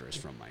roster is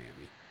from Miami.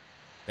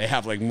 They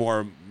have like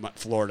more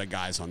Florida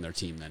guys on their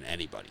team than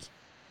anybody.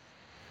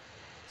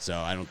 So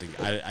I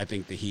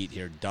think the Heat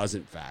here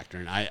doesn't factor.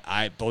 And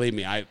I believe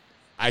me,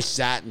 I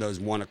sat in those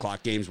 1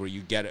 o'clock games where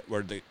you get it,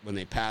 when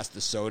they pass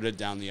the soda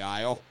down the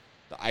aisle,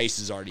 the ice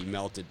is already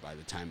melted by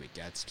the time it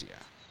gets to you.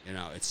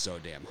 It's so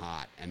damn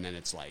hot. And then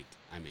it's like,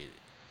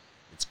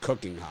 it's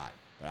cooking hot.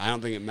 But I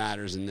don't think it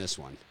matters in this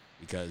one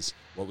because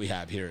what we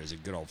have here is a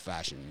good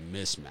old-fashioned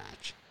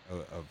mismatch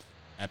of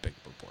epic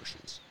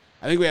proportions.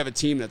 I think we have a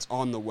team that's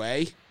on the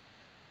way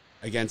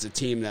against a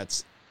team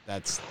that's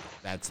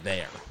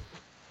there.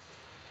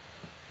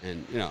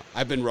 And,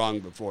 I've been wrong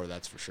before,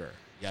 that's for sure.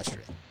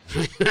 Yesterday.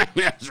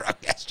 I was wrong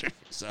yesterday.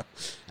 So,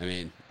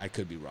 I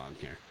could be wrong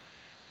here.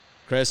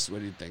 Chris, what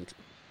do you think?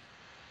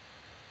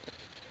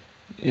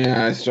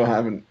 Yeah, I still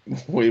haven't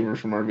wavered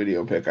from our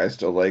video pick. I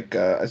still like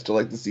the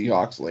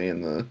Seahawks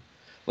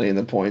laying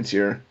the points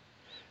here.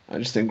 I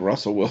just think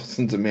Russell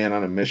Wilson's a man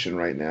on a mission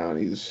right now, and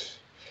he's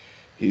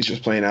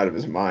just playing out of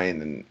his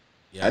mind. And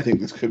Yeah. I think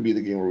this could be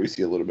the game where we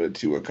see a little bit of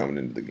Tua coming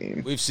into the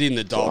game. We've seen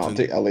the So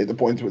Dolphins. I'll lay the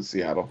points with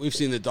Seattle. We've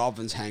seen the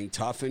Dolphins hang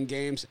tough in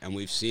games, and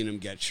we've seen them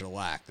get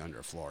shellacked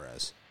under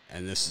Flores.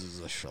 And this is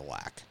a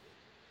shellac.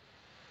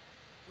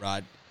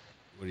 Rod,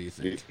 what do you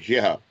think?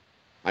 Yeah.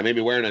 I may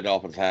be wearing a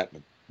Dolphins hat,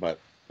 but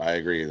I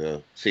agree.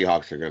 The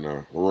Seahawks are going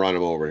to run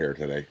them over here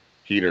today.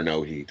 Heat or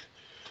no heat.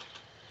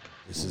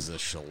 This is a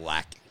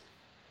shellacking.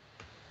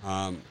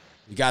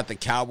 You got the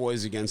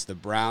Cowboys against the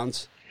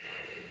Browns.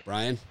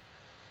 Brian?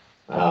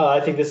 I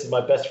think this is my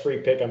best free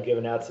pick I'm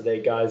giving out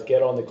today, guys.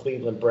 Get on the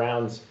Cleveland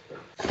Browns.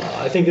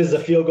 I think this is a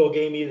field goal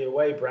game either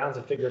way. Browns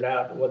have figured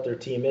out what their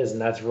team is,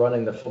 and that's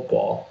running the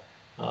football.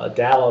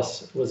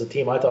 Dallas was a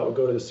team I thought would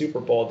go to the Super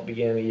Bowl at the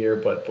beginning of the year,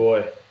 but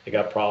boy, they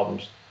got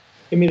problems.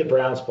 Give me the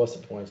Browns plus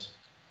the points.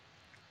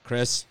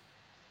 Chris?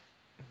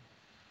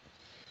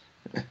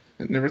 I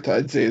never thought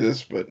I'd say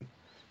this, but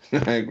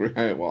I agree.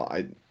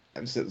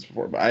 I've said this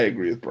before, but I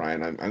agree with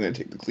Brian. I'm going to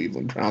take the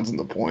Cleveland Browns and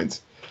the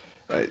points.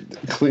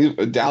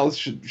 Dallas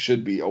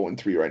should be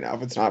 0-3 right now.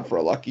 If it's not for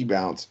a lucky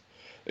bounce,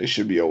 they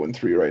should be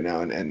 0-3 right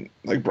now. And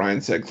like Brian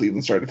said,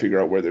 Cleveland's starting to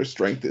figure out where their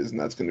strength is, and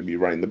that's going to be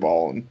running the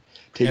ball and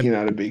taking it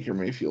out of Baker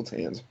Mayfield's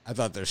hands. I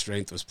thought their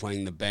strength was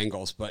playing the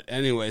Bengals. But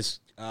anyways,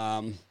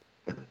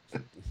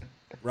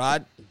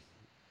 Rod?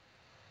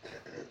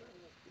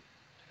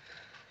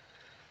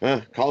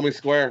 Call me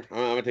square. I'm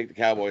going to take the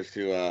Cowboys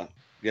to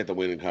get the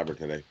win and cover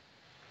today.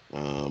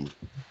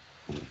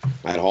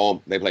 At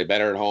home. They play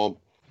better at home.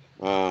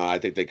 I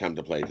think they come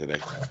to play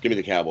today. Give me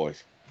the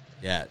Cowboys.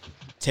 Yeah,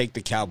 take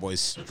the Cowboys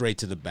straight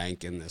to the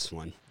bank in this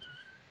one.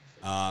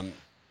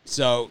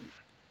 So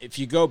if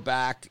you go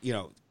back,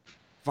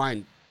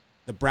 fine.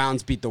 The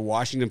Browns beat the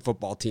Washington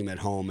football team at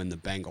home and the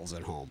Bengals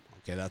at home.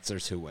 Okay, that's their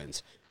 2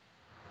 wins.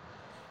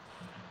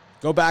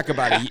 Go back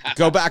about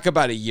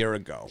a year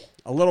ago,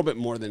 a little bit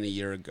more than a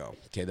year ago.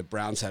 Okay, the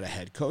Browns had a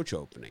head coach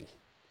opening,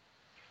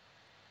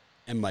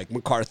 and Mike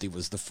McCarthy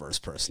was the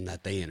first person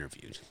that they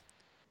interviewed.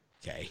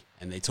 Okay,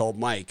 and they told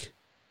Mike,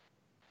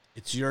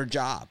 "It's your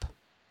job,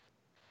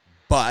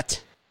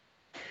 but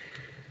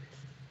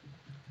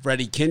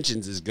Freddie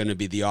Kitchens is going to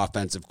be the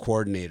offensive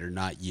coordinator,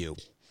 not you."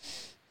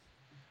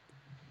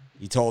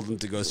 He told them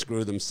to go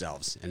screw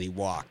themselves, and he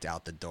walked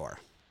out the door.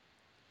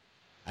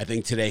 I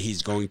think today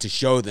he's going to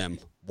show them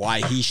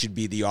why he should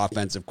be the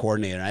offensive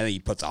coordinator. I think he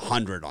puts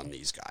 100 on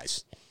these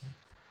guys.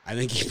 I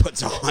think he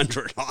puts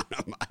 100 on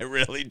them. I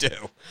really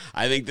do.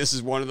 I think this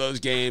is one of those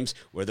games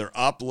where they're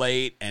up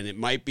late and it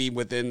might be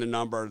within the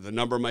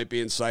number might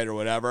be in sight or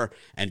whatever,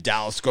 and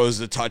Dallas goes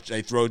to touch,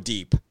 they throw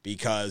deep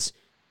because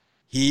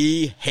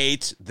he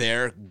hates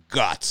their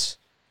guts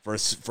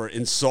for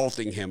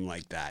insulting him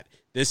like that.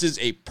 This is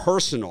a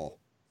personal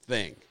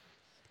thing.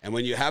 And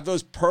when you have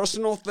those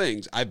personal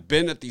things, I've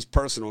been at these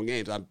personal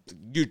games. I'm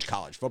a huge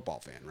college football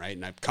fan, right?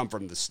 And I've come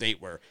from the state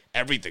where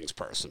everything's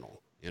personal,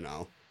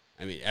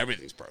 I mean,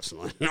 everything's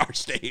personal in our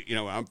state.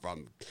 Where I'm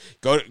from.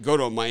 Go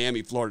to a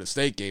Miami-Florida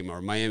State game or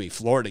a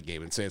Miami-Florida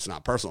game and say it's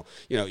not personal.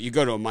 You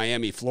go to a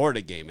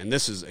Miami-Florida game, and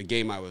this is a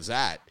game I was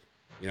at.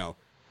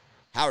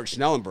 Howard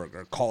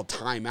Schnellenberger called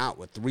timeout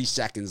with 3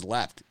 seconds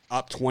left,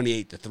 up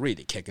 28-3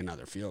 to kick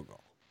another field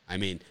goal. I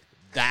mean,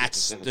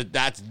 that's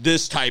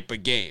this type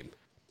of game.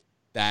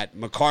 That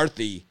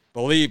McCarthy,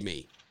 believe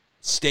me,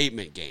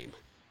 statement game.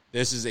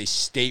 This is a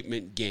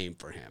statement game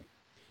for him.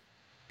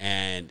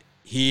 And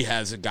he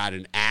has got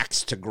an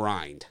axe to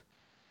grind.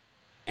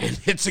 And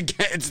it's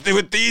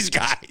with these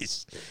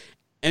guys.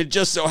 And it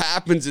just so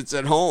happens it's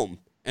at home.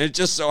 And it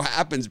just so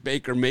happens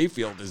Baker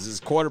Mayfield is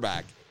his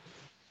quarterback.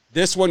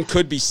 This one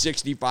could be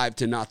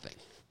 65-0.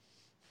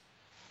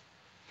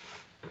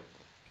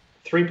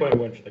 3-point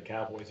win for the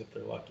Cowboys if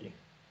they're lucky.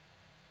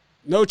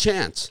 No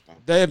chance.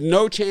 They have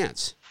no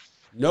chance.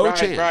 No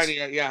chance.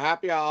 Brian, yeah,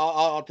 happy.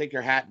 I'll take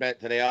your hat bet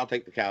today. I'll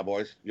take the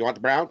Cowboys. You want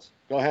the Browns?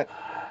 Go ahead.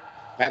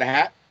 Had a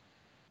hat?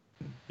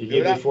 You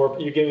give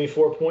me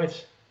 4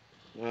 points?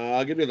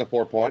 I'll give you the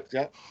 4 points.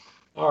 Yeah.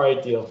 All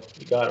right, deal.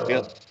 You got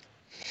it,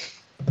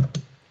 Rob.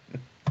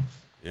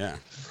 Yeah.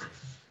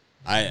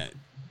 I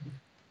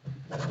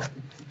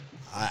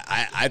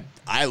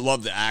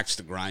love the axe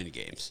to grind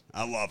games.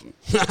 I love them.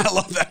 I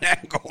love that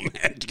angle,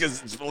 man,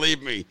 because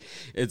believe me,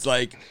 it's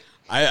like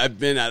I've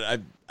been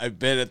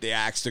at the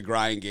axe to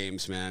grind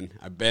games, man.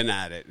 I've been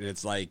at it, and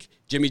it's like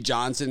Jimmy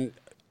Johnson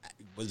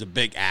was a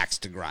big axe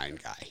to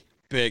grind guy.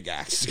 Big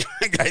axe to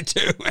grind guy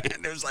too,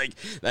 man. There was like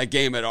that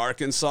game at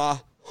Arkansas.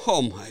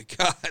 Oh my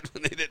God!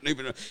 When they didn't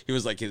even know he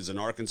was an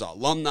Arkansas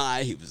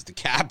alumni. He was the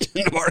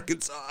captain of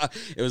Arkansas.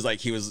 It was like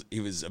he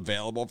was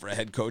available for a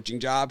head coaching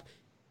job.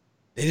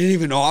 They didn't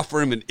even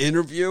offer him an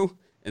interview,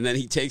 and then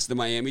he takes the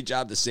Miami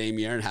job the same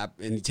year,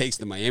 and he takes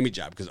the Miami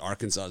job because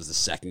Arkansas is the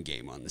second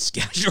game on the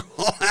schedule.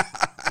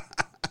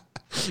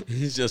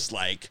 He's just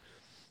like,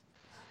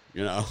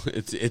 You know,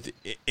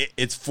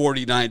 it's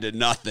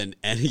 49-0,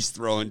 and he's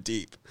throwing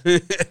deep.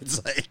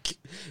 It's like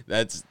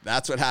that's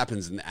what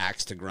happens in the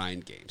axe to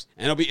grind games,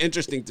 and it'll be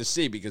interesting to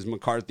see because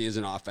McCarthy is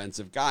an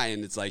offensive guy,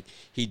 and it's like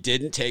he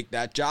didn't take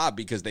that job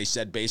because they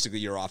said basically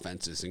your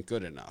offense isn't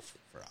good enough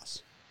for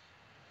us.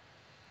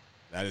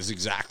 That is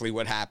exactly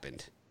what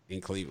happened in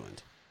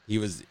Cleveland. He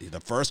was the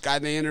first guy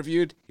they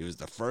interviewed. He was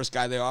the first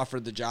guy they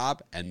offered the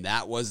job, and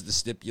that was the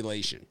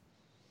stipulation.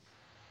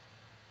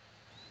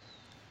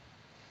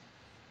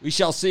 We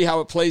shall see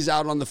how it plays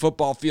out on the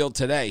football field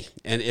today,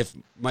 and if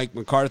Mike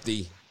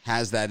McCarthy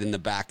has that in the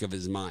back of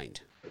his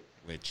mind,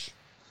 which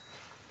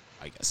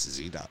I guess is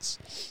he does.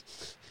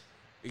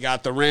 We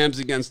got the Rams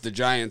against the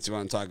Giants. You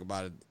want to talk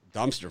about a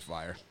dumpster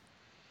fire?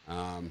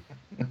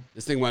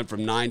 This thing went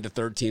from 9 to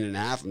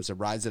 13.5. I'm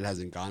surprised it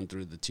hasn't gone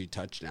through the 2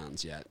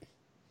 touchdowns yet.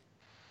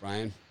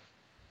 Brian?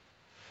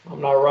 I'm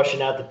not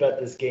rushing out to bet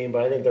this game,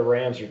 but I think the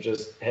Rams are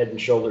just head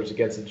and shoulders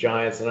against the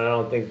Giants, and I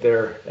don't think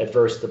they're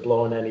adverse to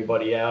blowing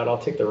anybody out. I'll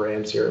take the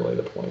Rams here and lay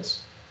the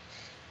points.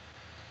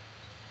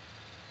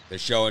 They're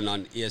showing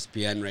on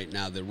ESPN right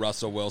now the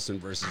Russell Wilson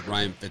versus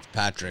Ryan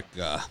Fitzpatrick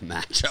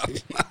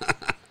matchup.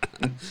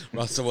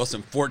 Russell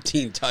Wilson,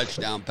 14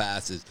 touchdown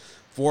passes,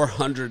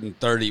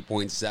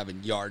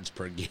 430.7 yards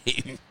per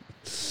game.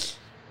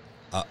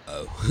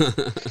 Uh-oh.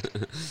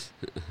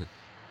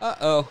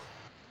 Uh-oh.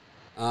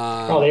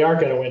 They aren't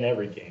going to win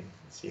every game,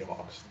 the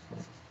Seahawks.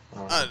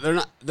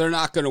 They're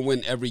not going to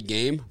win every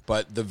game,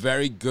 but the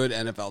very good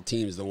NFL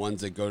teams, the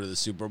ones that go to the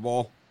Super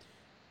Bowl,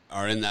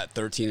 are in that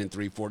 13-3,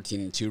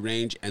 14-2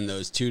 range, and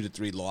those 2 to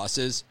 3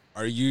 losses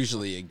are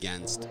usually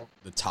against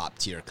the top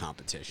tier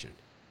competition.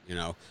 You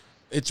know,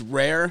 it's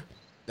rare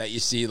that you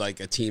see like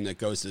a team that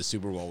goes to the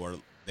Super Bowl where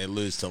they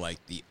lose to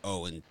like the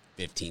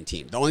 0-15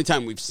 team. The only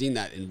time we've seen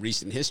that in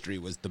recent history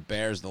was the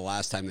Bears. The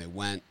last time they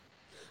went.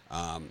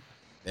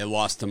 They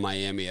lost to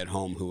Miami at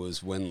home, who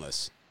was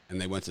winless,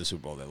 and they went to the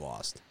Super Bowl. They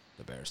lost.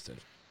 The Bears did.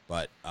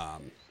 But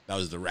that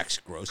was the Rex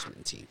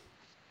Grossman team.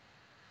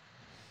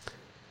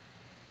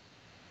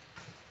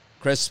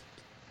 Chris,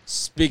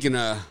 speaking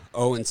of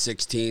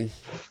 0-16,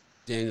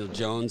 Daniel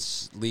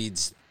Jones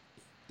leads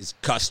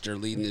Custer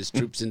leading his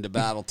troops into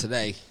battle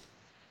today.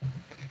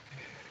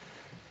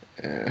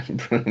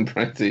 Brian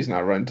says he's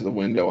not running to the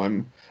window.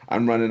 I'm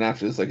running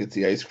after this like it's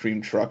the ice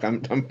cream truck.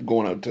 I'm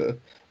going out to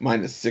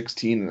minus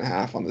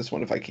 16.5 on this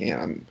one if I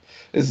can.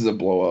 This is a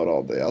blowout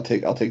all day. I'll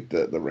take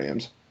the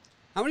Rams.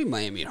 How many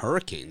Miami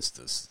Hurricanes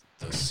does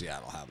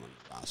Seattle have on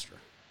the roster?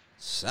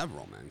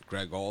 Several, man.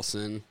 Greg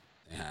Olsen.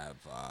 They have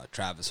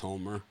Travis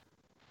Homer,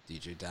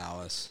 DJ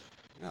Dallas.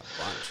 They got a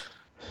bunch.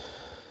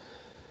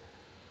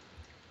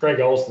 Greg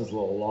Olson's a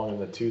little long in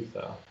the tooth,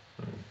 though.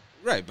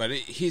 Right, but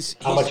he's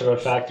how much of a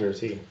factor is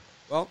he?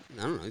 Well,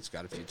 I don't know. He's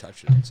got a few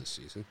touchdowns this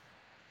season.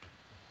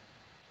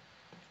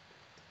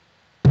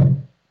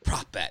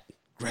 Prop bet.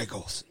 Greg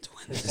Olsen to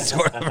win the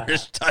score of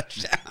first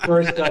touchdown.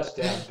 First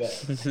touchdown bet.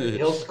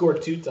 He'll score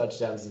 2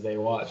 touchdowns if they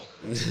watch.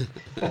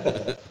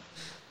 Because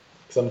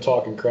I'm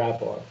talking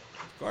crap on him.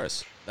 Of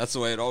course. That's the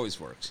way it always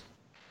works.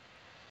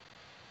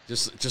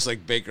 Just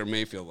like Baker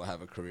Mayfield will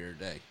have a career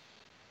day.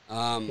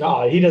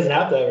 No, he doesn't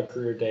have to have a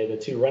career day. The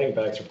 2 running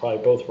backs will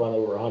probably both run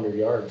over 100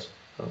 yards.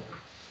 So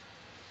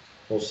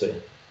we'll see.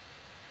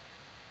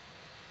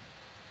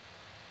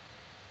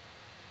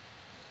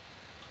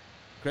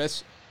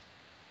 Chris?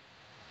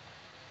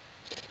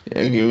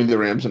 Yeah, give me the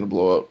Rams in a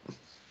blowout.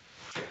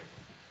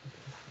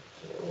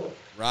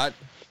 Rod?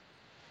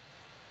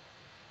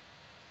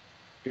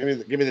 Give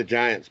me the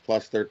Giants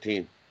plus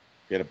 13.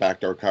 Get a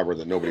backdoor cover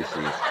that nobody sees.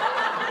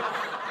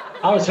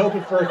 I was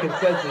hoping for a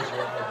consensus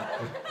run.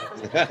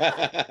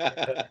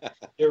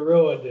 You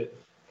ruined it.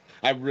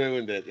 I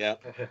ruined it, yeah.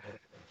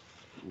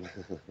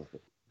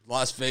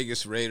 Las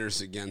Vegas Raiders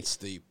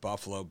against the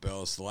Buffalo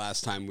Bills. The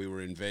last time we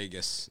were in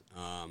Vegas,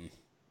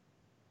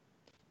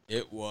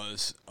 it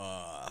was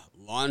a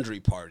laundry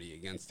party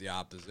against the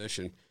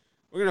opposition.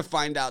 We're going to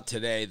find out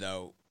today,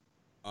 though,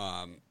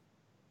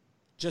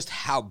 just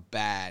how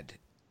bad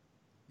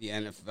the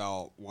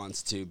NFL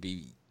wants to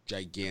be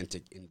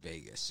gigantic in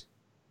Vegas.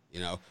 You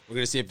know, we're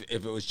going to see if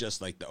it was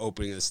just like the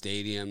opening of the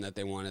stadium that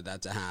they wanted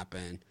that to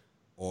happen,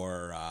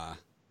 or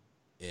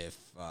if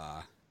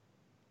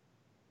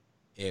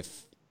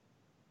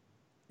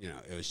you know,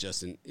 it was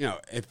just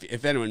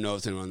if anyone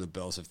knows anyone on the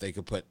Bills, if they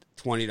could put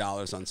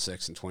 $20 on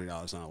 6 and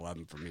 $20 on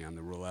 11 for me on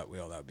the roulette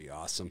wheel, that would be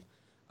awesome.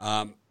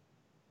 I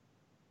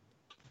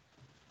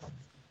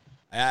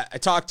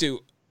talked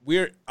to,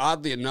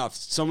 oddly enough,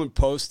 someone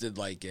posted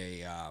like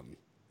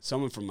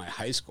someone from my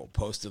high school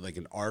posted like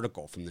an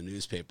article from the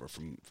newspaper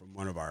from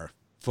one of our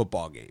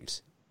football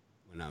games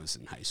when I was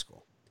in high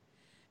school.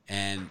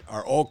 And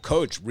our old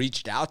coach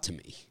reached out to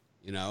me,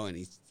 you know,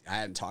 and I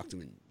hadn't talked to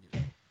him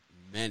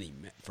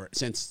in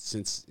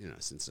since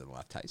I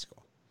left high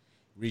school.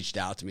 Reached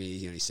out to me,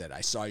 you know, he said, I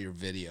saw your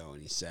video,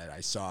 and he said,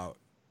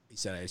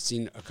 I've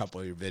seen a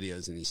couple of your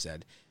videos, and he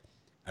said,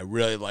 I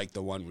really like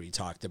the one where you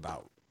talked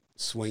about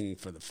swinging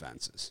for the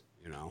fences,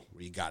 you know,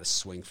 where you got to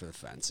swing for the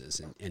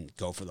fences and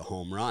go for the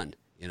home run,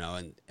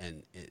 and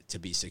to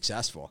be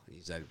successful.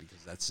 He said,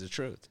 because that's the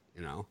truth,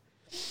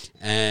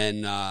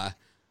 And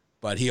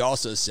but he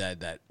also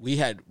said that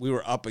we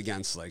were up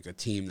against like a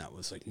team that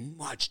was like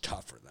much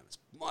tougher than us,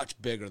 much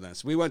bigger than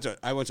us.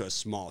 I went to a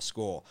small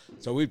school,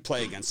 so we'd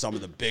play against some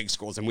of the big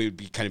schools, and we would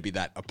be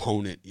that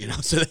opponent,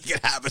 so they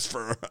could have us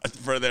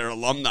for their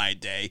alumni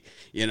day,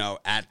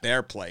 at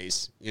their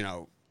place,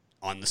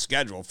 on the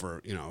schedule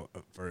for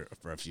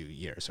a few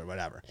years or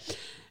whatever.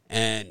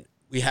 And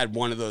we had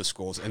one of those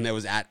schools, and it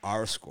was at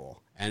our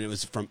school, and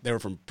they were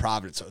from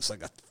Providence, so it's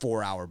like a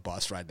 4-hour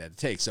bus ride that it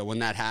takes. So when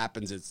that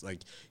happens, it's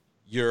like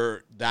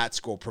that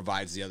school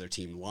provides the other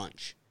team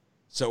lunch.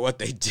 So what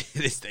they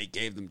did is they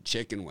gave them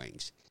chicken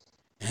wings,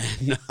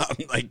 and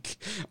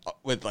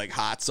with like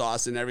hot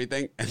sauce and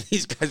everything. And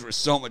these guys were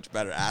so much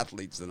better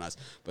athletes than us,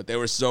 but they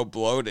were so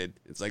bloated.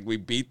 It's like we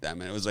beat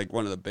them, and it was like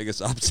one of the biggest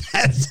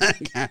upsets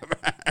ever.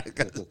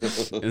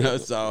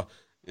 So.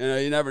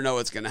 You never know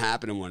what's going to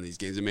happen in one of these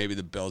games, and maybe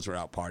the Bills were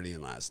out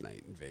partying last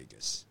night in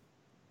Vegas.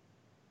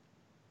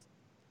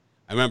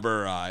 I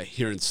remember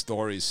hearing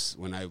stories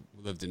when I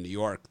lived in New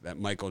York that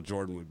Michael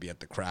Jordan would be at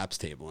the craps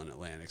table in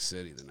Atlantic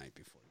City the night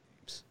before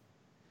games.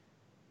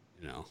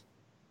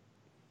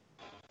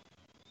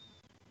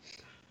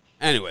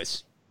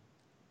 Anyways,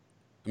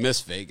 I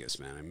miss Vegas,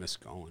 man. I miss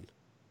going.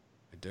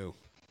 I do.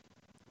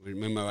 Me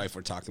and my wife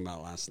were talking about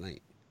it last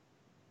night.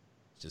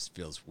 Just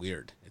feels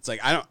weird. It's like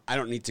I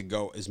don't need to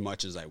go as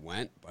much as I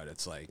went, but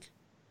it's like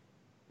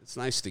it's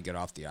nice to get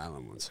off the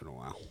island once in a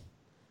while.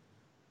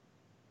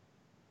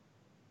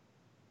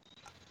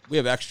 We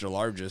have extra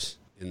larges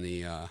in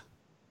the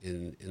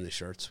in the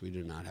shirts. We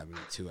do not have any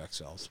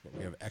 2XLs, but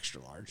we have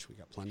extra large. We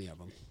got plenty of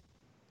them.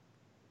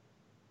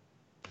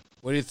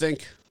 What do you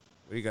think?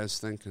 What do you guys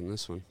think in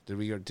this one? Did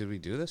we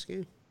do this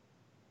game?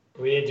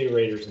 We didn't do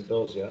Raiders and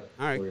Bills yet.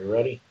 All right. Are you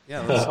ready?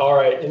 Yeah. All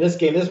right. In this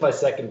game, this is my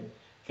second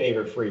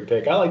favorite free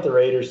pick. I like the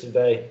Raiders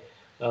today.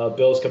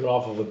 Bills coming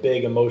off of a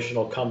big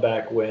emotional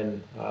comeback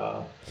win.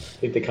 I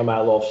think they come out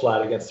a little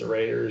flat against the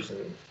Raiders.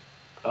 And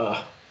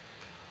I'm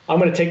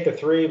going to take the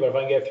 3, but if I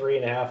can get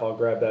 3.5, I'll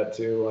grab that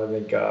too. I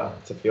think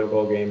it's a field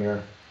goal game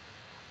here.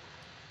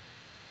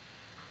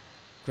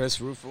 Chris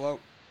Ruffalo?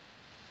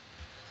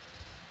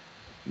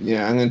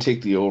 Yeah, I'm going to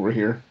take the over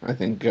here. I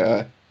think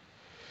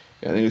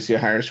we see a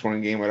higher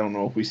scoring game. I don't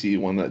know if we see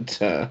one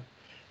that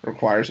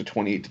requires a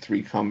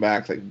 28-3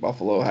 comeback like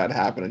Buffalo had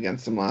happen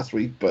against them last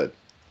week, but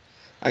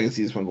I can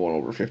see this one going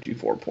over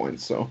 54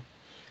 points. So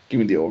give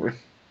me the over.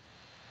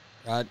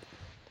 Rod?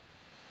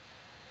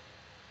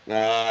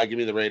 Give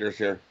me the Raiders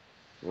here.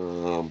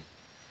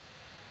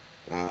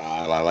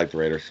 I like the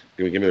Raiders.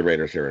 Give me the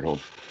Raiders here at home.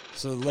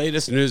 So the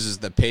latest news is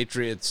the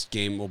Patriots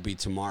game will be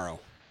tomorrow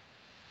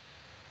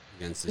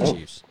against the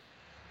Chiefs.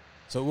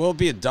 So will it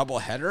be a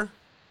doubleheader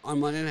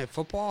on Monday Night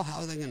Football? How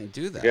are they going to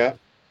do that? Yeah.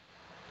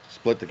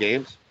 Split the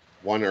games.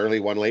 One early,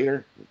 one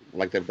later,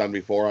 like they've done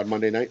before on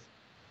Monday night.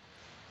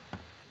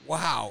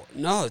 Wow.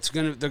 No,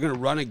 they're going to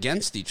run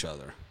against each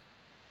other.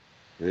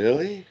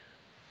 Really?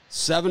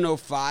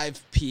 7:05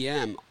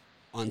 p.m.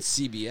 on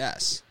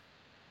CBS.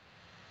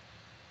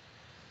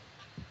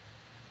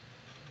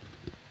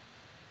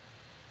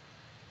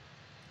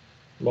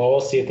 Well,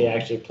 we'll see if they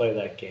actually play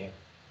that game.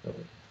 It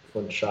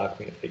wouldn't shock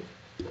me if they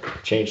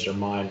change their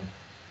mind.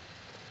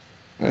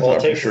 All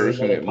it takes is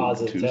another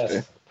positive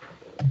test.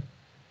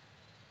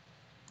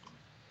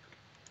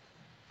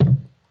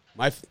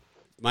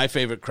 My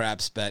favorite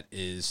craps bet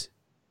is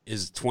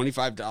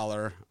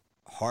 $25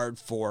 hard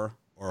 4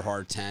 or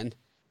hard 10,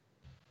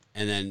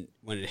 and then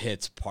when it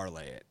hits,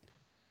 parlay it.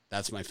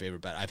 That's my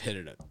favorite bet. I've hit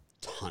it a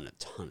ton of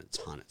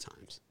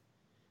times.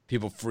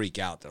 People freak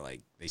out. They're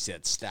like, they see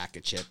that stack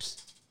of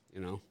chips,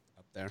 up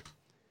there.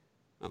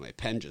 Oh, my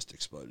pen just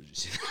exploded. You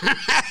see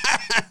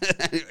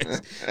that?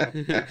 Anyways,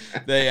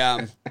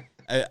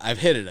 I've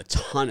hit it a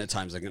ton of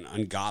times, like an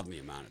ungodly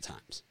amount of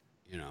times.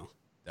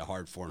 The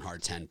hard 4 and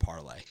hard 10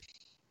 parlay.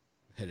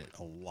 Hit it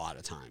a lot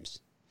of times.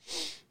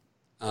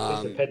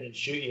 The pen didn't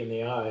shoot you in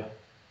the eye.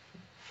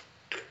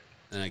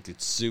 And I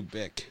could sue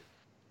Bic.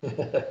 Or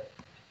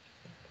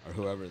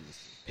whoever, the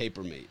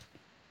paper mate.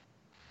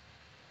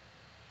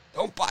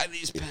 Don't buy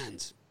these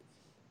pens.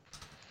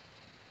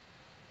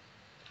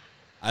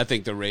 I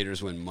think the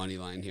Raiders win money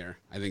line here.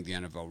 I think the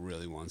NFL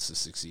really wants to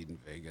succeed in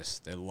Vegas.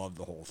 They love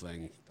the whole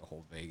thing, the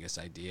whole Vegas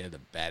idea, the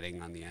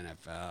betting on the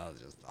NFL,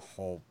 just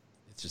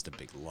it's just a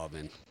big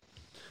love-in.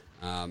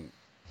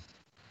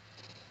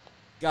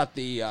 Got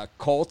the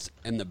Colts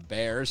and the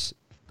Bears.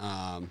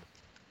 Got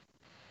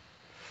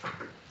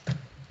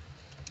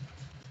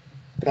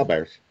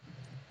Bears.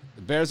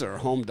 The Bears are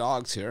home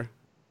dogs here.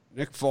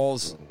 Nick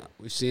Foles,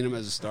 we've seen him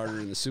as a starter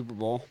in the Super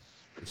Bowl.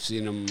 We've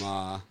seen him,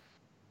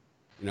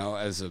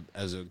 as a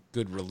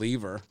good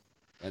reliever.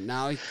 But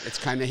now it's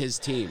kind of his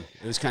team.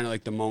 It was kind of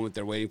like the moment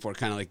they're waiting for,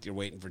 kind of like you're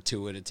waiting for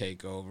Tua to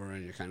take over,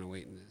 and you're kind of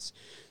waiting this.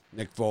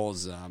 Nick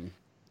Foles,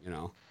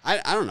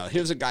 I don't know. He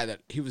was a guy that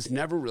he was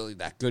never really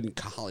that good in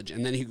college,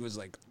 and then he was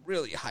like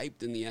really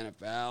hyped in the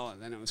NFL,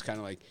 and then it was kind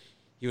of like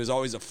he was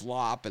always a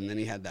flop, and then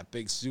he had that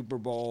big Super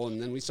Bowl,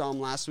 and then we saw him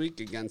last week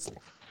against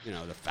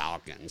the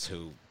Falcons,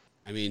 who,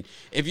 I mean,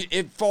 if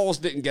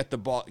Foles didn't get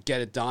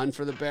it done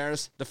for the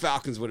Bears, the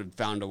Falcons would have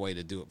found a way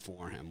to do it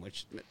for him,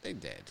 which they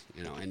did,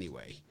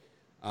 anyway.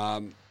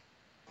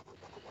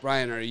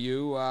 Brian, what do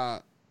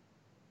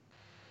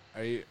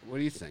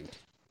you think?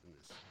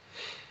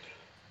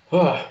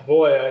 Oh,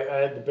 boy, I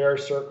had the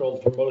Bears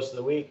circled for most of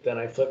the week. Then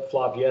I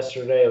flip-flopped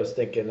yesterday. I was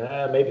thinking,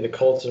 maybe the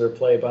Colts are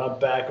play, but I'm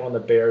back on the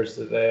Bears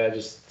today. I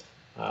just,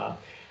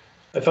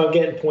 if I'm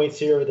getting points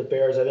here with the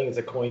Bears, I think it's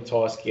a coin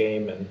toss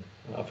game, and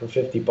for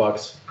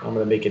 $50, I'm going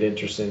to make it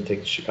interesting and take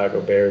the Chicago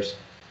Bears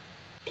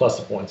plus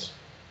the points.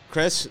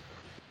 Chris?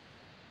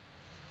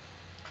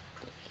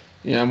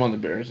 Yeah, I'm on the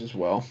Bears as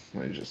well.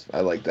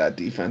 I like that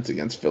defense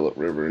against Phillip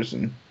Rivers,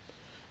 and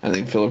I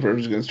think Phillip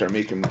Rivers is going to start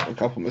making a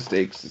couple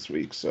mistakes this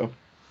week. So,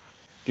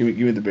 give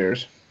me the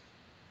Bears.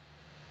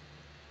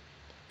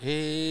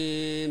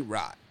 And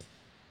Rod.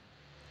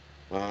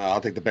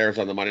 I'll take the Bears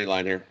on the money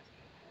line here.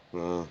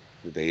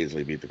 They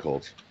easily beat the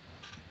Colts.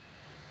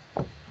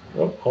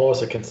 Well,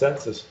 almost a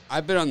consensus.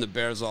 I've been on the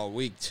Bears all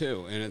week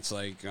too, and it's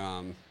like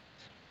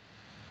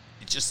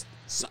it just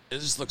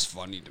looks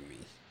funny to me,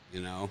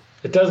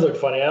 It does look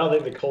funny. I don't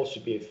think the Colts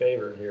should be a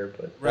favorite here,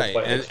 but right.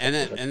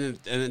 And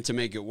then to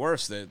make it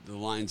worse, the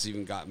line's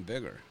even gotten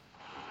bigger.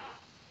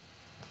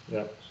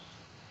 Yeah.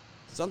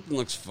 Something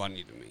looks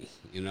funny to me,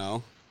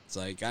 It's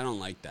like I don't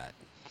like that.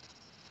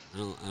 I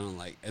don't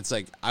like. It's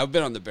like I've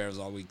been on the Bears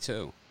all week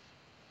too,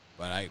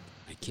 but I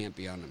can't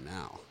be on them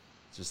now.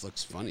 It just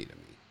looks funny to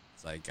me.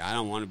 It's like I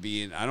don't want to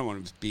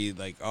be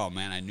like, oh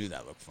man, I knew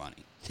that looked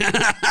funny.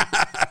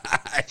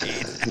 I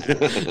hate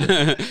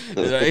that.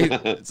 Right?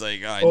 It's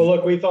like, well,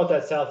 look, we thought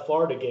that South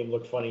Florida game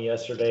looked funny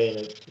yesterday, and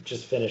it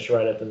just finished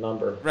right at the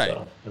number. Right,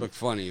 so. Looked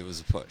funny. It was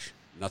a push.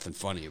 Nothing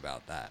funny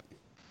about that.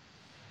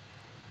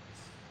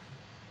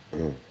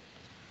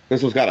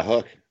 This one's got a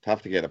hook.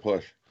 Tough to get a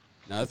push.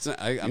 No,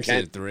 I'm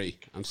seeing 3.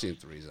 I'm seeing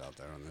 3s out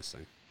there on this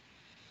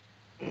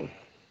thing.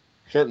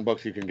 Certain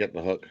books you can get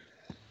the hook.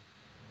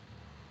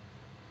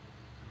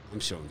 I'm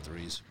showing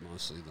 3s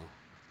mostly though.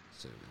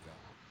 So we go.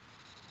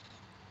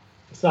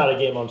 It's not a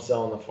game I'm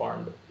selling the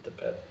farm to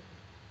bet.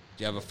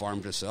 Do you have a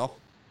farm to sell?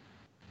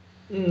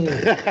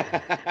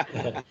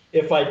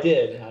 If I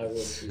did, I would be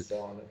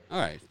selling it. All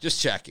right,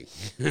 just checking.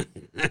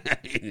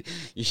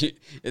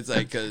 It's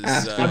like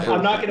because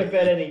I'm not going to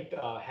bet any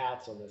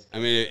hats on this game. I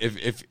mean,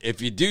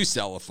 if you do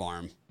sell a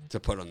farm to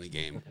put on the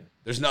game,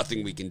 there's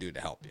nothing we can do to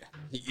help you.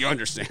 You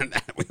understand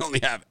that? We only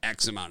have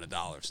X amount of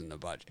dollars in the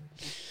budget.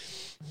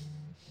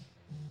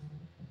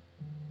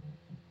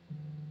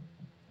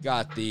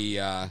 Got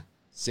the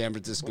San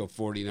Francisco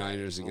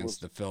 49ers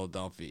against the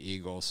Philadelphia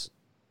Eagles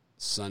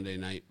Sunday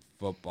Night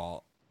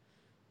Football.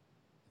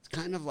 It's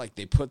kind of like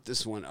they put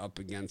this one up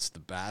against the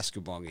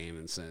basketball game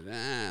and said,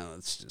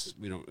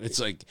 it's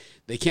like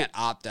they can't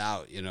opt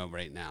out,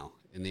 right now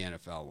in the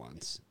NFL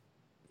ones.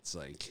 It's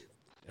like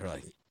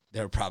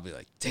they're probably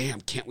like,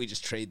 damn, can't we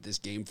just trade this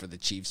game for the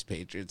Chiefs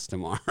Patriots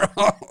tomorrow?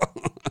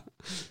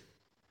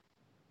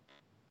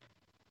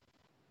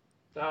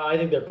 I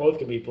think they're both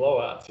going to be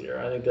blowouts here.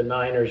 I think the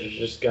Niners are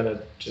just going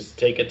to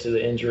take it to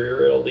the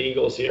injury-riddled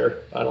Eagles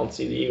here. I don't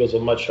see the Eagles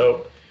with much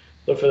hope.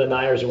 Look for the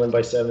Niners to win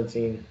by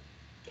 17.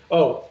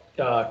 Oh,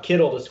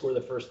 Kittle to score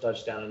the first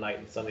touchdown tonight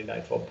in Sunday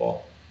Night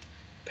Football.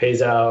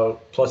 Pays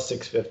out plus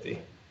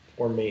 650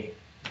 for me.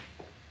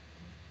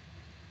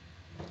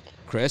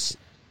 Chris?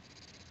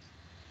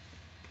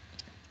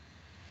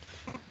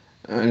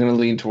 I'm going to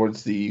lean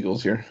towards the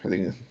Eagles here. I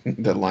think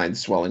the line's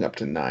swelling up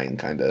to 9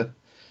 kind of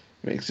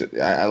makes it.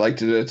 I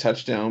liked it at a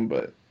touchdown,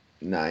 but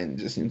 9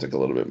 just seems like a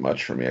little bit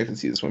much for me. I can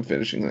see this one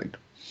finishing like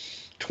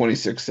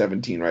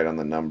 26-17 right on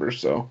the number.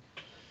 So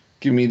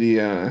give me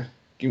the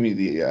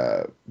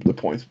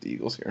points with the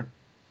Eagles here.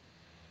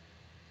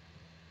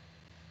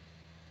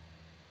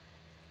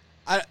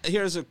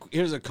 Here's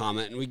a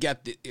comment, and we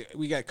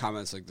get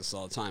comments like this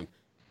all the time.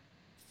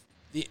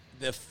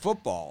 The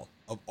football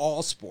of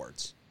all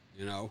sports,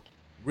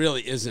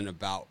 really isn't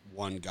about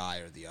one guy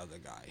or the other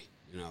guy.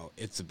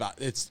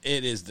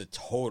 It is the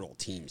total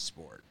team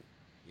sport,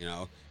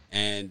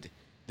 and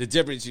the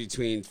difference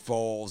between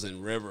Foles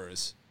and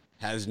Rivers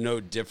has no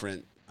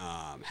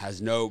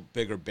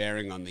bigger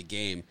bearing on the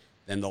game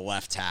than the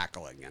left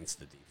tackle against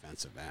the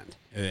defensive end.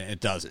 It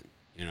doesn't,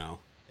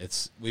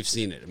 we've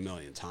seen it a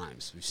million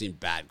times. We've seen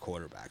bad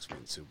quarterbacks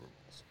win Super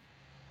Bowls.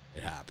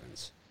 It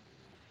happens.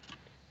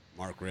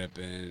 Mark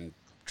Rippon,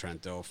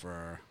 Trent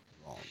Dilfer,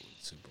 all won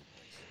Super Bowls.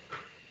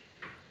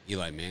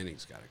 Eli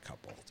Manning's got a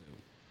couple too.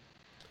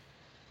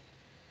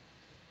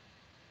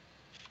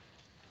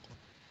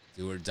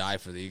 Do or die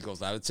for the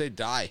Eagles? I would say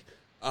die.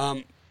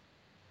 You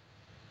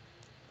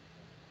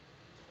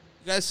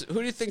guys, who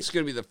do you think is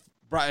going to be the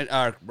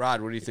Rod?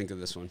 What do you think of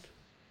this one?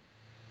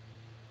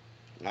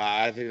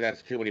 I think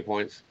that's too many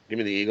points. Give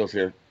me the Eagles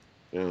here.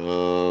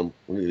 The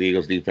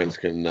Eagles defense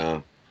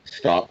can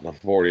stop the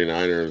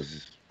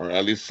 49ers, or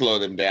at least slow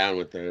them down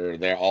with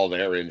all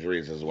their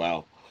injuries as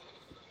well.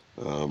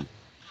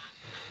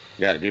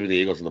 Yeah, give me the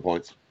Eagles and the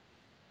points.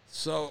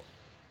 So,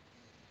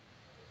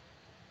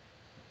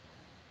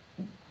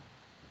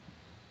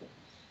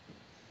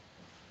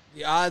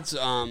 The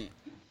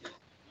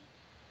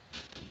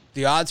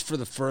odds for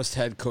the first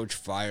head coach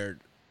fired.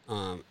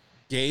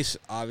 Gase,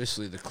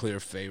 obviously the clear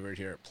favorite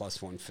here at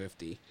plus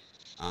 150.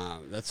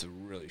 That's a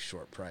really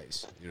short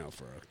price,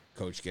 for a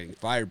coach getting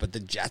fired. But the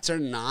Jets are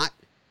not.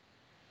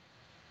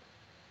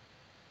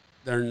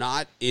 They're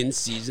not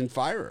in-season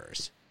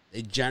firers.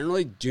 They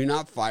generally do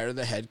not fire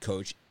the head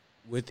coach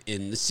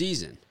within the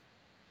season,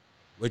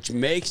 which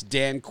makes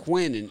Dan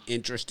Quinn an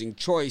interesting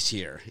choice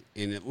here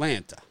in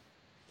Atlanta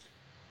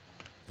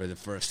for the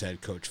first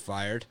head coach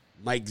fired.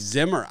 Mike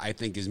Zimmer, I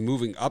think, is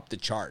moving up the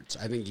charts.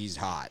 I think he's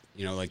hot.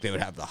 Like they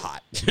would have the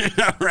hot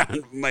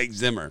around Mike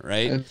Zimmer,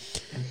 right?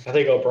 I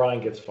think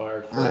O'Brien gets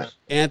fired first.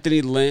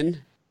 Anthony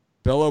Lynn.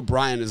 Bill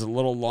O'Brien is a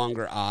little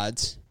longer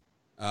odds.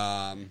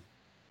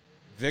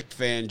 Vic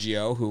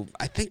Fangio, who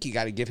I think you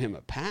got to give him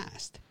a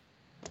pass.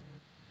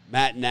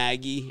 Matt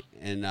Nagy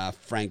and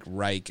Frank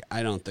Reich.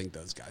 I don't think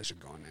those guys are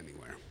going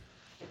anywhere.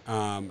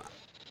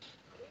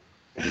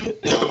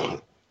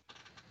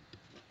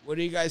 What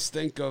do you guys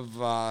think of?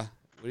 What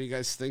do you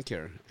guys think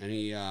here?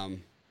 Any? I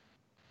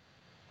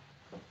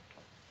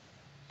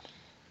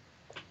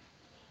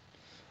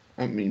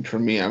mean, for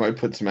me, I might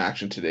put some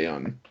action today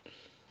on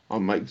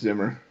Mike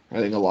Zimmer. I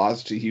think a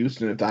loss to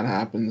Houston if that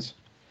happens.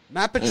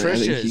 Matt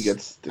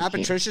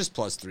Patricia's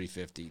plus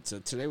 350. So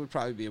today would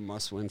probably be a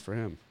must-win for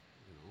him.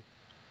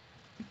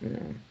 Yeah,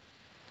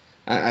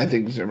 I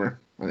think Zimmer.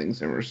 I think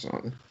Zimmer's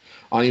on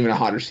even a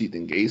hotter seat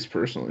than Gase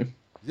personally.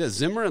 Yeah,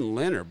 Zimmer and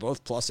Lynn are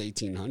both plus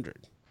 1,800.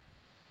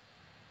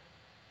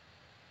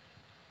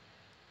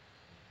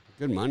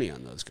 Good money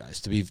on those guys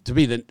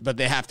but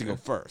they have to go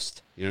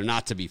first.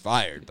 Not to be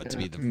fired, but to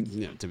be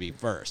to be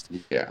first.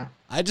 Yeah.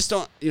 I just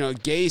don't.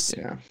 Gase.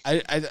 Yeah. I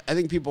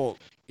think people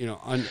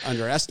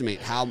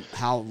underestimate how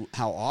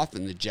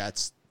often the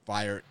Jets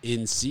fire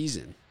in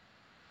season,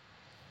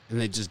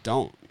 and they just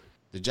don't.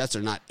 The Jets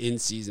are not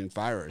in-season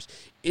firers.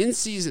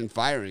 In-season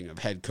firing of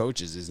head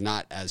coaches is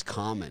not as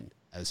common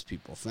as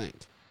people think.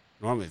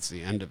 Normally, it's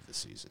the end of the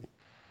season.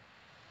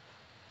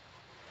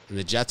 And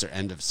the Jets are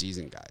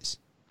end-of-season guys.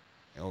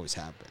 They always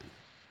have been.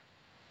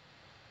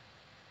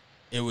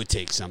 It would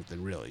take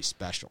something really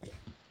special.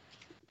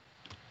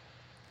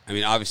 I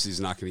mean, obviously,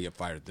 he's not going to get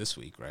fired this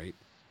week, right?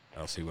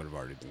 Or else he would have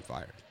already been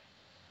fired.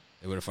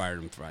 They would have fired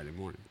him Friday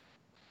morning.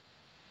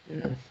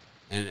 Yeah.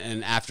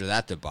 And after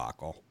that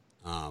debacle,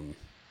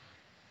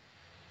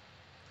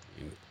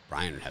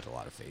 Brian had a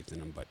lot of faith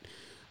in him, but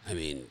I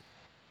mean,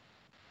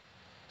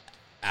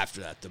 after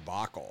that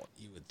debacle,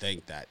 you would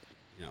think that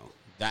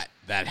that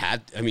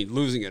had. I mean,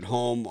 losing at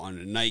home on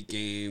a night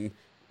game,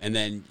 and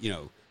then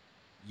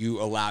you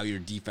allow your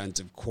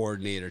defensive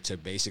coordinator to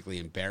basically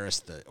embarrass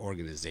the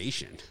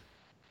organization.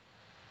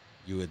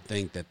 You would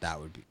think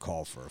that would be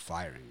call for a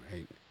firing,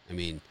 right? I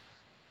mean,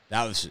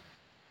 was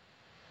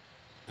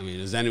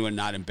anyone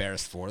not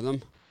embarrassed for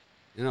them?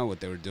 What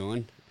they were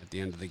doing at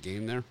the end of the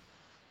game there?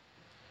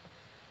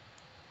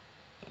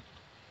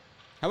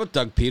 How about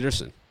Doug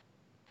Peterson?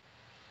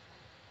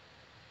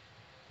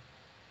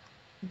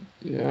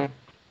 Yeah.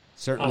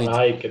 Certainly.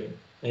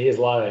 He has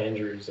a lot of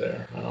injuries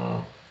there. I don't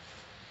know.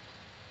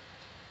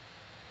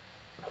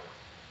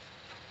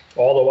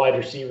 All the wide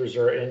receivers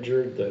are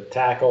injured. The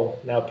tackle,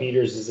 now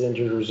Peters is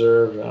injured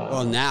reserve.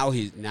 Well, now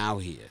he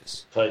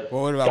is. Well,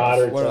 what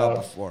about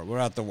before? What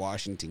about the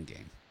Washington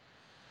game?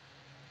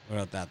 What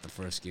about that, the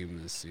first game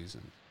of the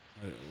season?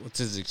 What's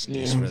his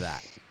excuse for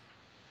that?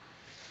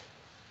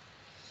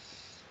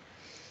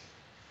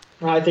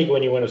 I think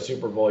when you win a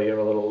Super Bowl, you have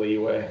a little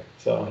leeway.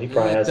 So he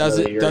probably has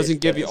another year.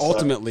 Doesn't give you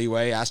ultimate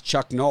leeway. Ask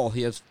Chuck Noll.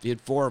 He had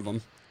 4 of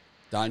them.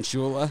 Don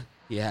Shula,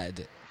 he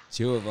had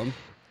 2 of them.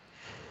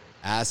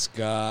 Ask,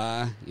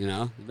 there's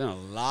been a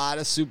lot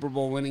of Super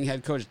Bowl winning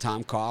head coach.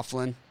 Tom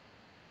Coughlin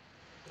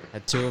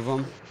had 2 of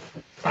them.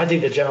 I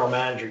think the general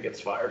manager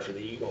gets fired for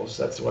the Eagles.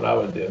 That's what I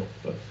would do.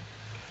 But.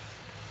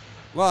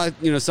 Well,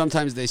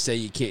 sometimes they say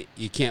you can't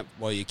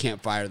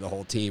fire the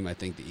whole team. I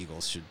think the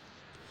Eagles should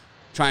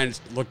try and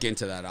look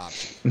into that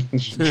option.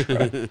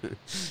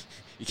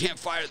 You can't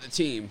fire the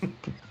team.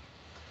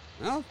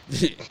 Well,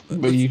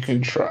 but you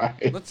can try.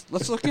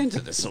 Let's look into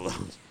this a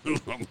little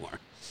more.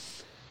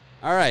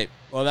 All right.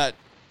 Well, that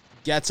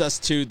gets us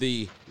to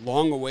the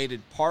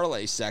long-awaited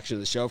parlay section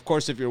of the show. Of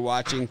course, if you're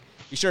watching,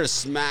 be sure to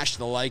smash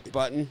the like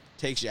button.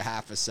 Takes you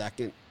half a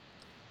second.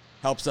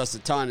 Helps us a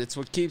ton. It's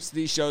what keeps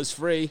these shows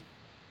free.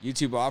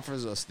 YouTube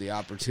offers us the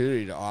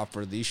opportunity to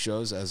offer these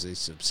shows as a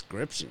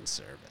subscription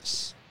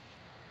service,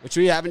 which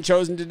we haven't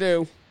chosen to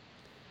do.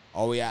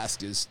 All we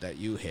ask is that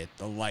you hit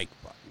the like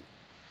button.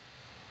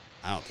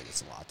 I don't think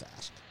it's a lot to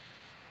ask.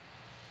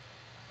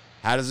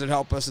 How does it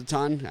help us a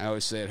ton? I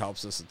always say it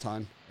helps us a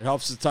ton. It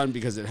helps a ton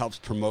because it helps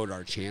promote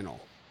our channel.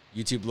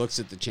 YouTube looks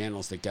at the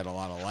channels that get a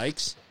lot of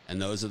likes, and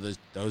those are the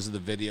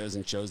videos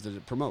and shows that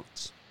it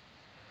promotes.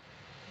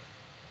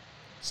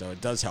 So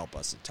it does help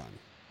us a ton.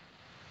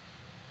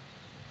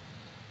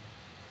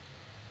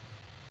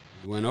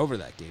 We went over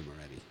that game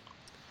already.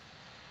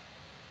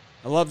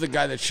 I love the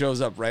guy that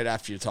shows up right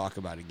after you talk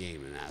about a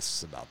game and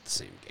asks about the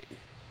same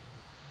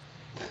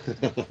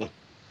game.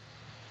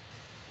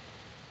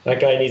 That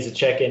guy needs to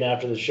check in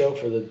after the show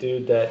for the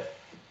dude that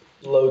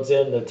loads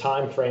in the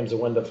time frames of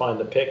when to find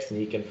the picks, and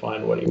he can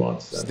find what he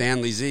wants. Then.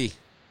 Stanley Z.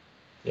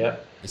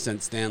 Yep. I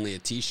sent Stanley a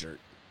T-shirt.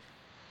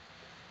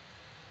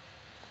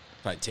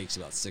 Probably takes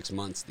about 6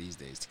 months these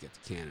days to get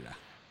to Canada.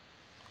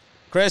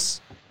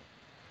 Chris,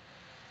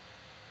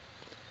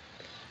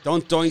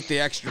 don't doink the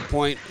extra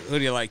point. Who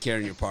do you like here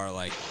in your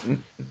parlay?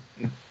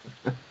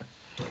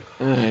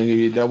 I give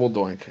you a double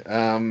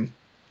doink.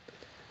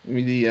 Give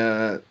me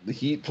the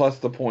Heat plus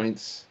the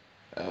points,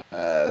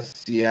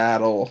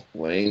 Seattle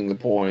laying the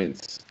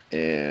points,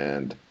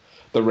 and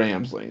the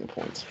Rams laying the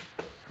points.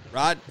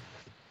 Rod?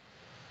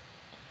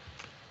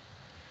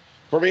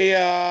 For me,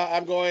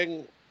 I'm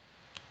going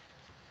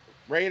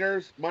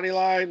Raiders, money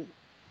line,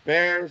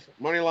 Bears,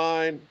 money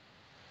line,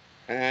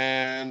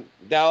 and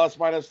Dallas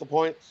minus the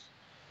points.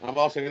 I'm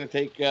also going to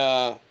take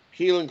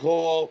Keelan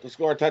Cole to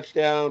score a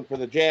touchdown for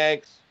the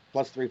Jags,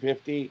 plus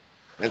 350,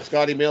 and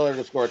Scotty Miller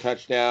to score a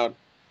touchdown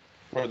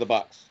for the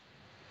Bucks,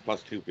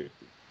 plus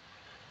 250.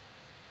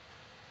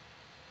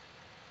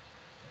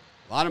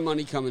 A lot of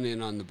money coming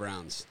in on the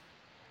Browns.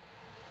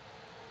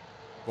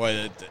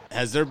 Boy,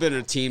 has there been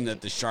a team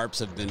that the Sharps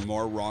have been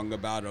more wrong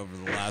about over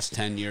the last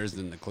 10 years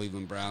than the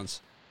Cleveland Browns?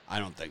 I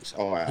don't think so.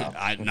 Oh,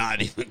 wow.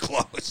 Not even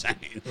close.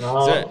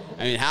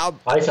 How?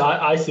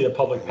 I see the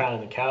public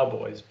pounding the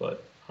Cowboys,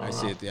 but I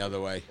see it the other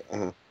way.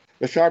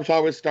 The Sharps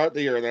always start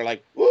the year, and they're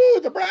like, woo,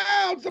 the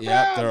Browns, the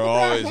Browns. They're the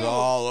always Browns.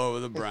 all over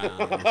the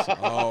Browns.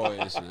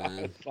 Always, man.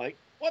 It's like,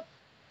 what?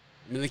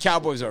 I mean, the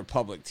Cowboys are a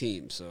public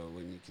team, so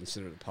when you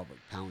consider the public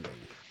pounding.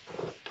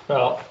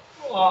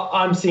 well,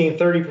 I'm seeing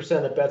 30%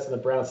 of the bets in the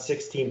Browns,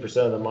 16%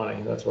 of the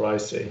money. That's what I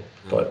see.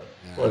 But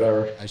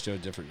whatever. I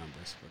showed different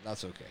numbers, but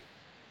that's okay.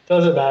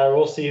 Doesn't matter.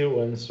 We'll see who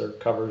wins or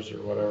covers or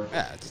whatever.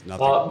 Yeah, it's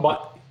nothing.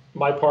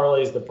 My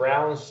parlay is the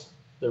Browns,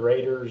 the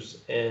Raiders,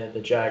 and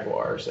the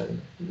Jaguars.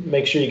 And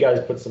make sure you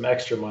guys put some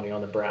extra money on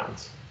the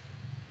Browns.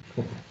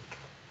 All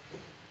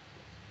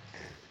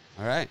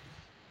right.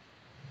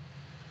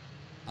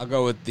 I'll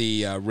go with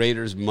the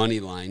Raiders money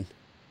line,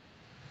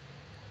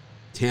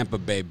 Tampa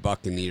Bay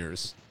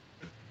Buccaneers,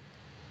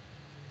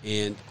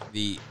 and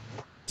the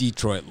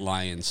Detroit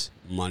Lions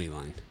money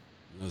line.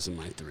 Those are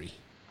my three.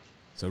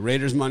 So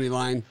Raiders money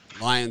line,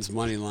 Lions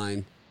money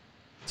line,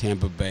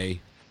 Tampa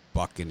Bay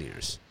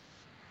Buccaneers.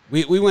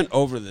 We went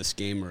over this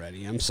game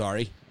already. I'm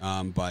sorry,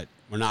 but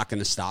we're not going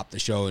to stop the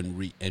show and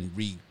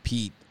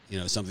repeat.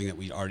 Something that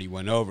we already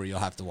went over. You'll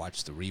have to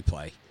watch the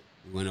replay.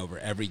 We went over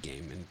every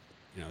game, and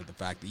the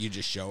fact that you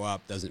just show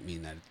up doesn't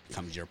mean that it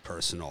becomes your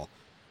personal.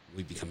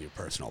 We become your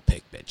personal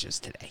pick bitches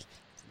today.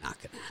 It's not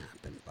going to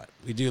happen, but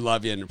we do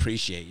love you and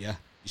appreciate you.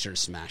 Be sure to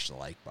smash the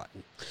like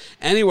button.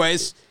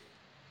 Anyways.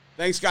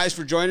 Thanks, guys,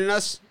 for joining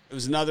us. It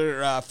was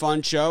another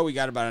fun show. We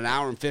got about an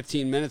hour and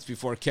 15 minutes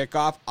before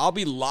kickoff. I'll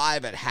be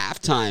live at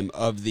halftime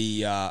of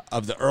the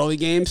early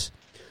games.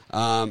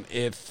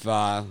 If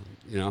I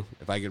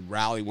could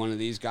rally one of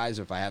these guys,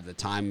 or if I have the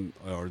time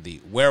or the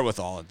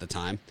wherewithal at the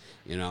time,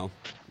 we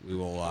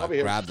will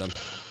grab them.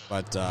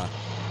 But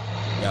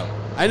yeah,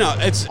 I know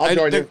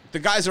the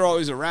guys are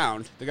always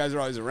around.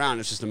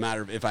 It's just a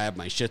matter of if I have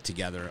my shit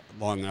together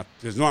long enough.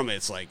 Because normally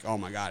it's like, oh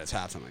my god, it's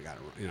halftime. I got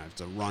to, have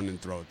to run and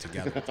throw it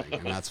together thing,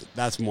 and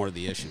that's more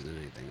the issue than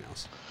anything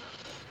else.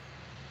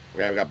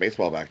 We haven't got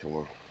baseball back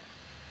tomorrow.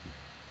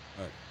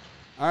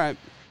 All right,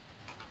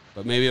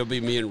 but maybe it'll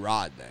be me and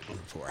Rod then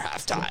for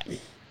halftime.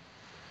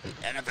 The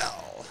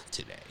NFL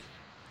today.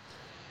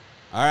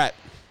 All right.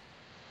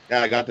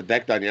 Yeah, I got the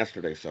deck done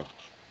yesterday, so.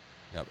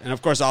 Yep, and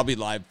of course I'll be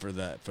live for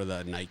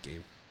the night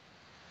game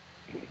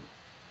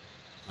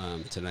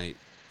tonight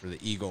for the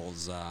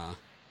Eagles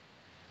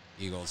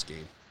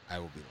game. I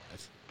will be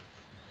live,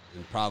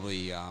 and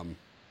probably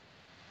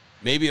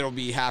maybe it'll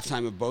be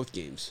halftime of both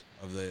games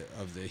of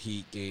the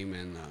Heat game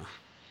and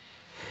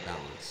that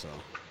one. So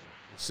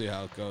we'll see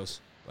how it goes.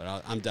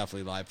 But I'm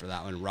definitely live for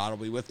that one. Rod will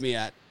be with me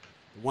at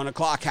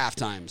 1:00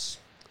 halftimes.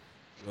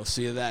 We'll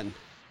see you then.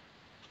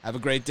 Have a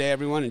great day,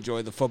 everyone.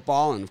 Enjoy the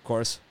football, and, of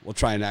course, we'll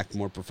try and act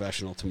more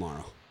professional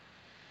tomorrow.